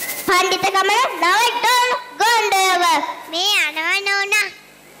පණ්ඩිතකම නවටන ගොන්න work. මේ යනවා නෝනා.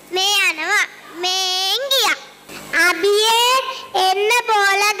 මේ යනවා. මේන් ගියා. අබියේ එන්න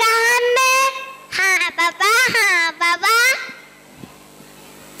බෝල ගහන්න.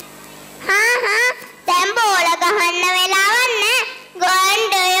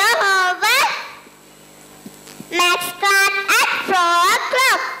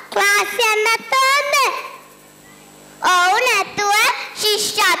 ක්ලාස් යන්නත් ඕනද? ඔව් නැතුව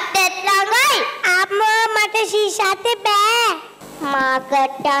ශිෂ්‍යත්වෙත් ළඟයි. අම්මෝ මට ශිෂ්‍යත්වෙ බෑ.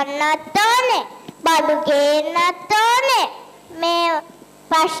 මාකට් යන්නත් ඕනේ. බඩු ගේන්නත් ඕනේ. මේ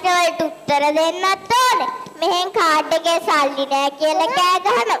ප්‍රශ්න වලට උත්තර දෙන්නත් ඕනේ. මෙහෙන් කාඩ් එකේ සල්ලි නෑ කියලා කෑ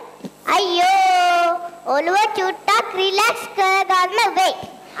ගහනවා. අයියෝ ඔළුව චුට්ටක් රිලැක්ස් කරගන්න වෙයි.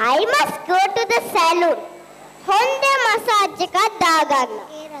 I must go to the salon. හොඳ මසාජ් එකක් දාගන්න.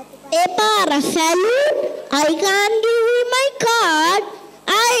 එපා saloon. I can't give you my card.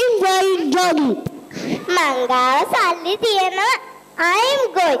 I'm going jogging. මං ගාව සල්ලි තියෙනවා. I'm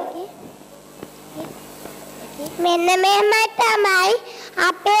going. මෙන්න මෙහෙමයි තමයි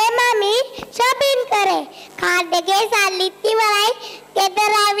අපේ මමි shopping කරේ. කාඩ් එකේ සල්ලිත් ඉවරයි.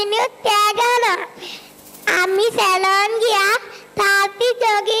 ගෙදර ආවිනුත් කෑ ගහනවා. අම්මි සැලෝන් ගියා. තාත්ති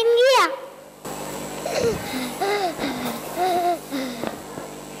ජොගින් ගියා.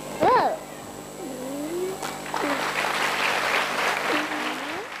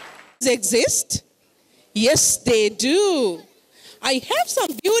 Exist? Yes, they do. I have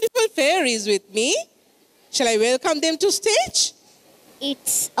some beautiful fairies with me. Shall I welcome them to stage?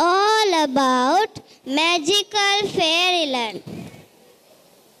 It's all about magical fairyland.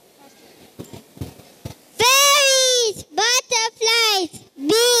 Fairies, butterflies,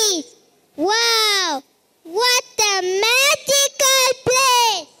 bees. Wow, what a magical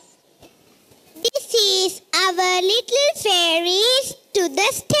place! This is our little fairies to the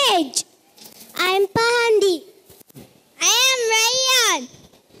stage. I'm Pandi. I am Rayyan.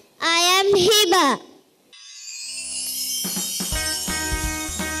 I am Hiba.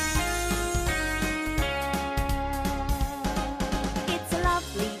 It's a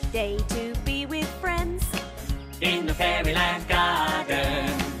lovely day to be with friends. In the fairyland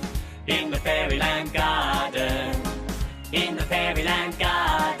garden. In the fairyland garden. In the fairyland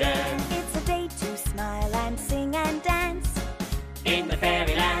garden. It's a day to smile and sing and dance. In the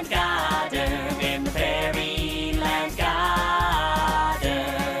fairyland garden. In the fairyland garden.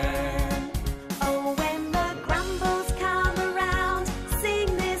 Oh, when the grumbles come around,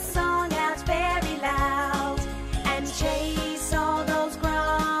 sing this song out very loud and chase all those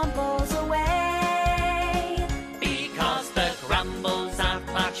grumbles away. Because the grumbles aren't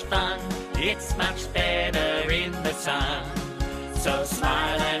much fun. It's much better in the sun. So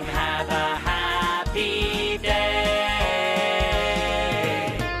smile and have a happy day.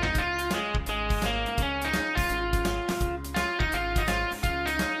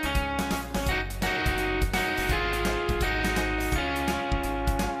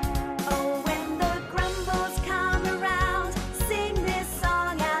 Oh, when the grumbles come around, sing this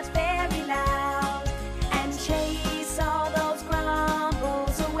song out very loud and chase all those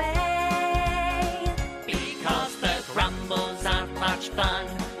grumbles away. Because the grumbles aren't much fun.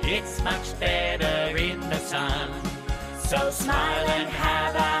 It's much better in the sun. So smile and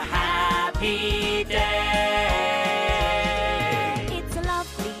have a happy day. It's a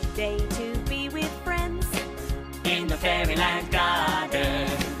lovely day to be with friends. In the fairyland garden.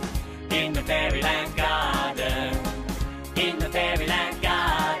 In the fairyland garden. In the fairyland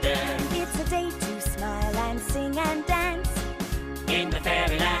garden. It's a day to smile and sing and dance. In the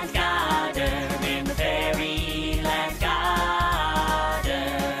fairyland garden. In the fairyland garden.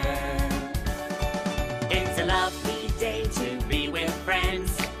 It's a lovely day to be with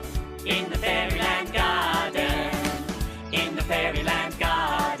friends. In the fairyland garden. In the fairyland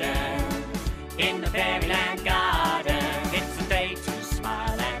garden. In the fairyland garden. It's a day to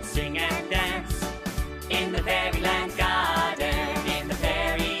smile and sing and dance. In the fairyland garden. In the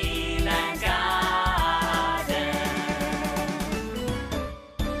fairyland garden.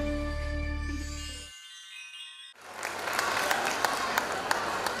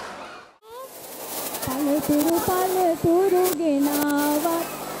 පළතුරු ගෙනාවත්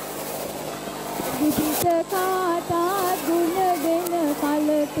විවිධ කාටත් ගුණ දෙන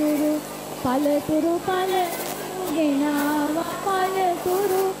පළතුරු ගෙනාවත්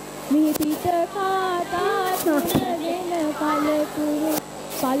පළතුරු මිහි පිට කාටත් ගුණ දෙන පළතුරු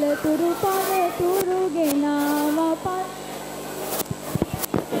ගෙනාවත්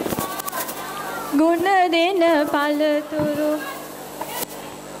ගුණ දෙන පළතුරු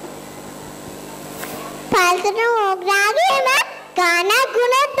පළතුරු ඕග්‍රාගේම ගානක්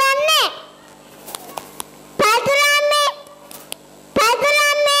ගුණ දන්නේ.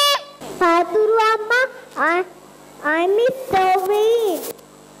 පළතුරු අම්මා I miss the wind.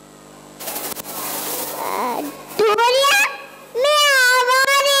 Durian मैं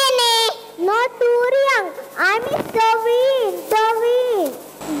आवारे ने no durian I miss the wind.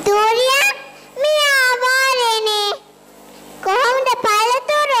 Durian मैं आवारे ने කොහොමද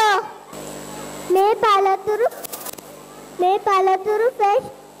පළතුරු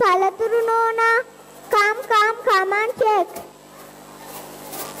Palaturu Nona, come and check.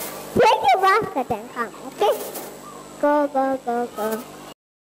 Take your basket and come, okay? Go.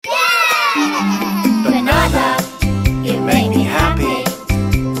 Banana, you make me happy.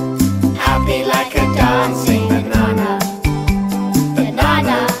 Happy like a dancing banana.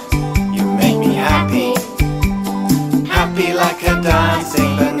 Banana, you make me happy. Happy like a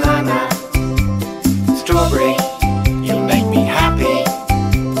dancing banana. Strawberry, you make me happy.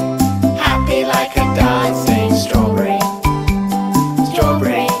 Happy like a dancing strawberry.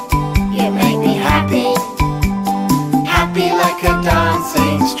 Strawberry, you make me happy. Happy like a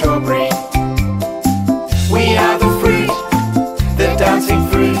dancing strawberry. We are the fruit, the dancing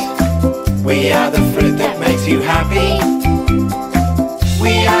fruit. We are the fruit that makes you happy.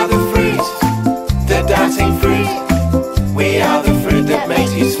 We are the fruit, the dancing fruit. We are the fruit that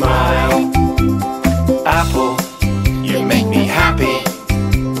makes you smile. Apple, you make me happy.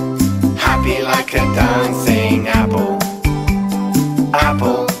 Happy like a dancing apple.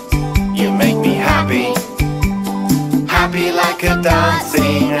 Apple, you make me happy. Happy like a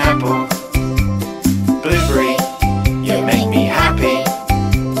dancing apple. Blueberry, you make me happy.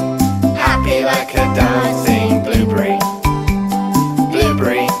 Happy like a dancing blueberry.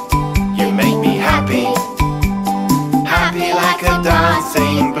 Blueberry, you make me happy. Happy like a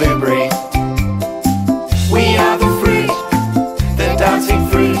dancing blueberry. We are the fruit, the dancing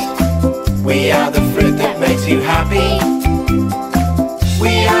fruit. We are the fruit that makes you happy.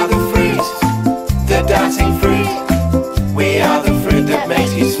 We are the fruit, the dancing fruit. We are the fruit that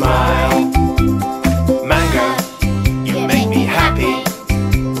makes you smile. Mango, you make me happy.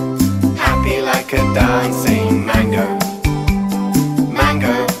 Happy like a dancing mango.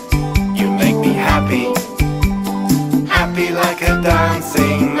 Mango, you make me happy. Happy like a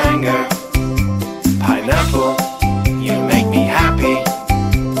dancing mango. Pineapple, you make me happy.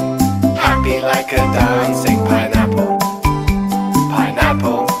 Happy like a dancing pineapple.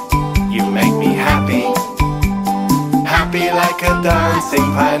 Pineapple, you make me happy. Happy like a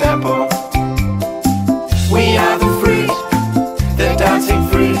dancing pineapple. We are the fruit, the dancing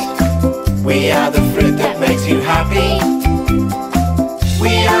fruit. We are the fruit that makes you happy.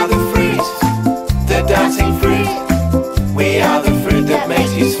 We are the fruit, the dancing fruit. We are the fruit that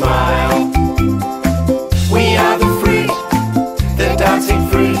makes you smile. We are the fruit, the dancing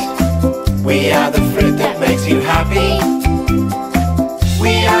fruit. We are the fruit that makes you happy.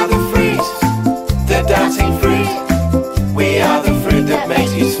 We are the fruit, the dancing fruit. We are the fruit that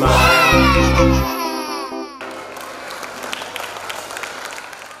makes you smile.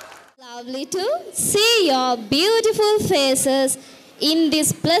 Lovely to see your beautiful faces in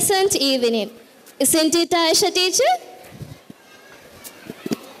this pleasant evening. Isn't it, Aisha teacher?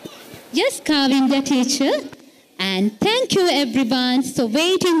 Yes, Kavinda teacher. And thank you everyone for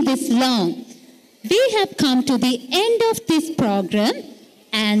waiting this long. We have come to the end of this program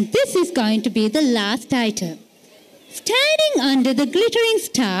and this is going to be the last item. Standing under the glittering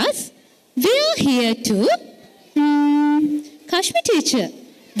stars, we are here to... Kashmi teacher,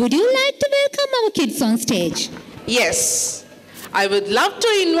 would you like to welcome our kids on stage? Yes. I would love to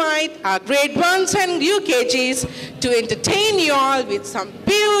invite our grade 1s and UKGs to entertain you all with some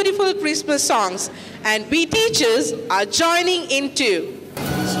beautiful Christmas songs. And we teachers are joining in too.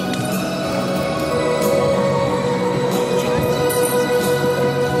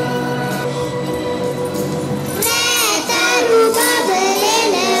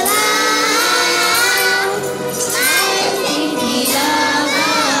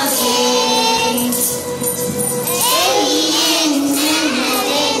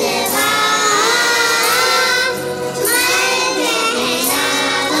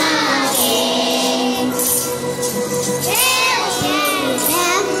 Yeah.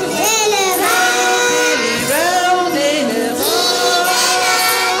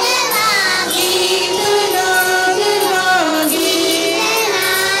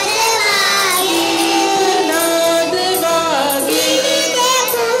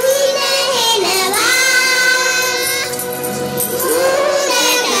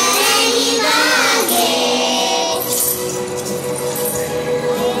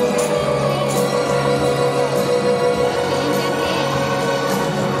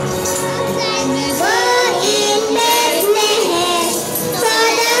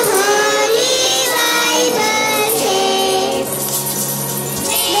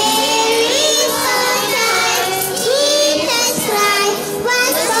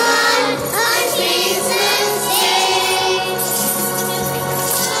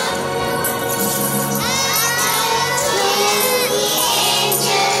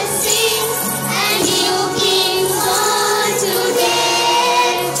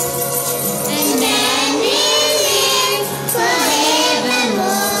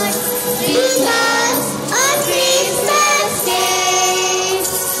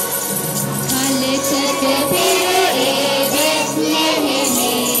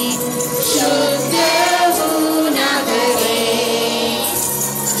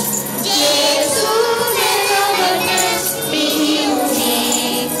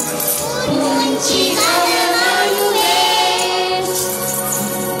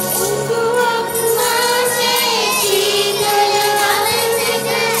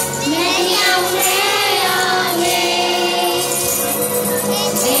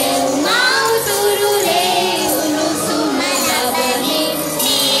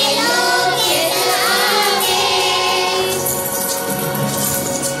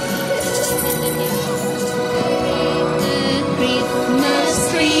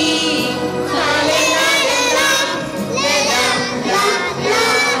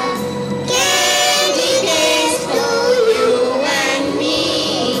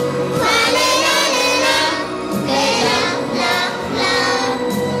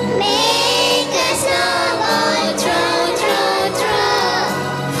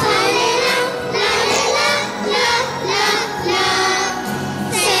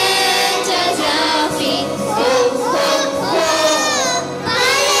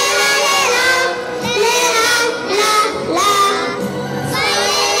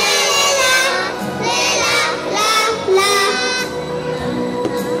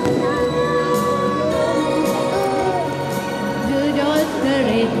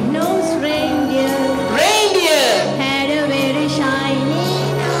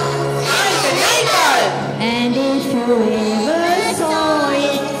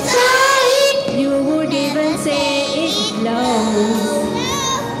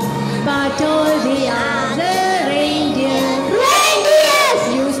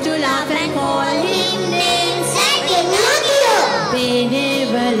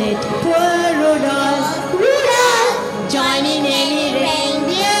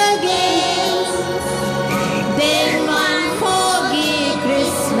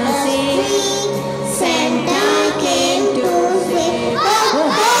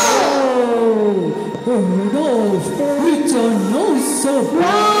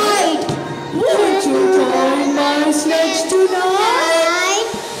 right. Won't you join my sledge tonight?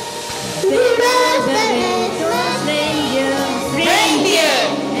 Rudolph the red-nosed reindeer. Reindeer.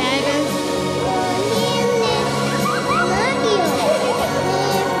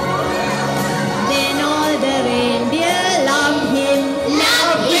 Then all the reindeer loved him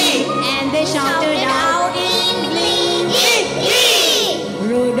loudly, and they shouted out in glee,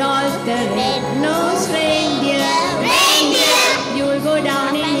 Rudolph the red-nosed reindeer, reindeer, you'll go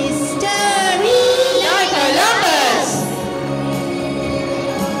down in history like Columbus.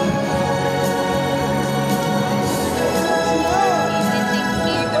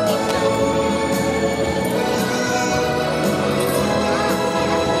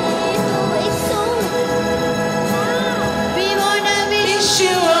 We wanna wish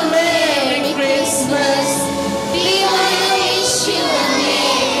you a Merry Christmas. We wanna wish you a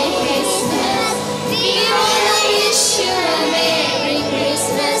Merry Christmas. We wanna wish you a Merry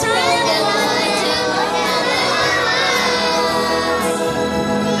Christmas from the bottom of our hearts.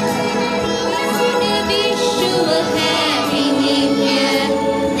 We wanna wish you a Happy New Year.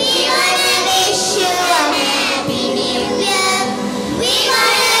 We wanna wish you a Happy New Year. We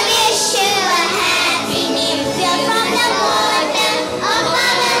wanna wish you a Happy New Year from the bottom of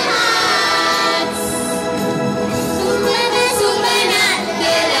our hearts. Subhana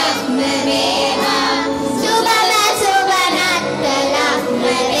Subhanatta Lakshmadeva. Subhana Subhanatta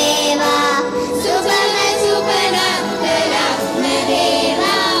Lakshmadeva. Subhana Subhanatta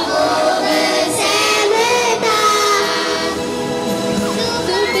Lakshmadeva. Over Samata.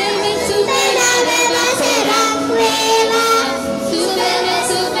 Subhana Subhanava Sarakveva. Subhana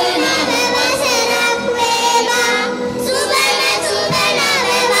Subhanava Sarakveva. Subhana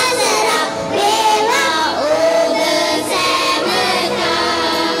Subhanava Sarakveva. Over Samata.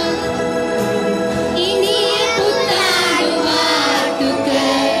 Iniya puttadu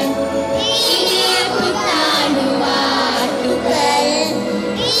vatukal. Iniya puttadu vatukal.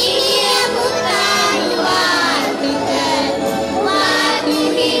 Iniya puttadu vatukal. Vatu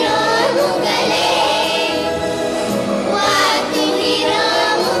hiromugale. Vatu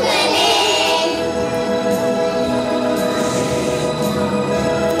hiromugale.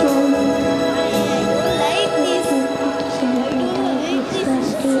 Like this.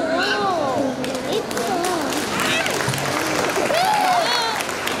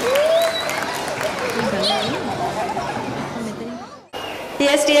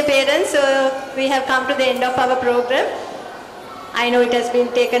 Yes, dear parents, so we have come to the end of our program. I know it has been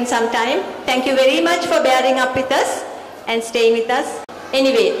taken some time. Thank you very much for bearing up with us and staying with us.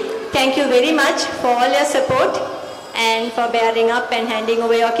 Anyway, thank you very much for all your support and for bearing up and handing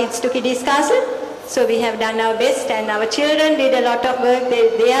over your kids to Kiddies Castle. So we have done our best and our children did a lot of work.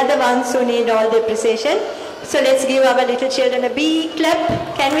 They are the ones who need all the appreciation. So let's give our little children a big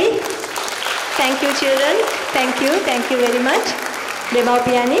clap, can we? Thank you children. Thank you very much.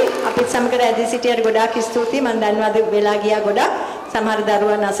 දෙමව්පියනි අපිත් සමග රැඳී සිටියට ගොඩාක් ස්තුතියි. මම දන්නවා අද වෙලා ගියා ගොඩක්. සමහර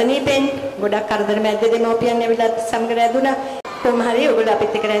දරුවන් අසනීපෙන් ගොඩක් කරදර මැද්දේ දෙමව්පියන් ඇවිල්ලා සමග රැඳුණා. කොහොම හරි ඔයගොල්ලෝ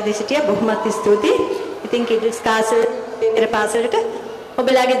අපිත් එක්ක රැඳී සිටියා. බොහොමත් ස්තුතියි. ඉතින් කිඩ්ස් කාසල් පෙර පාසලට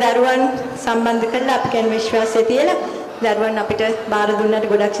ඔබලාගේ දරුවන් සම්බන්ධ කරලා අපි ගැන විශ්වාසය තියලා දරුවන් අපිට බාර දුන්නාට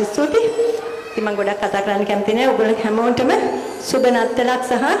ගොඩක් ස්තුතියි. ඉතින් මම ගොඩක් කතා කරන්න කැමති නෑ. ඔයගොල්ලෝ හැමෝටම සුබ නත්තලක්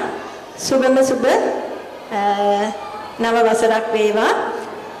සහ සුබම සුබ නව වසරක් වේවා.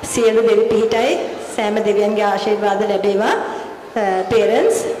 සියලු දෙවි පිහිටයි සෑම දෙවියන්ගේ ආශිර්වාද ලැබේවා.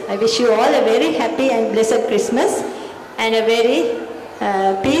 Parents, I wish you all a very happy and blessed Christmas and a very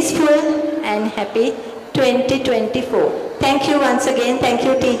peaceful and happy 2024. Thank you once again. Thank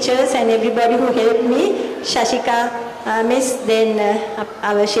you teachers and everybody who helped me. Shashika Miss, then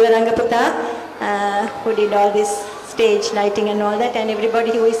our Shivaranga Puta who did all this stage lighting and all that, and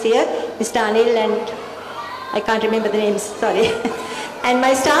everybody who is here, Mr. Anil and I can't remember the names, sorry. And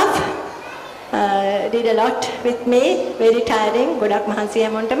my staff did a lot with me, very tiring, godak mahansi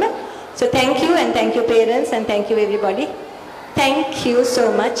hamontama. So thank you and thank you parents and thank you everybody. Thank you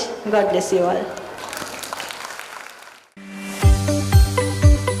so much. God bless you all.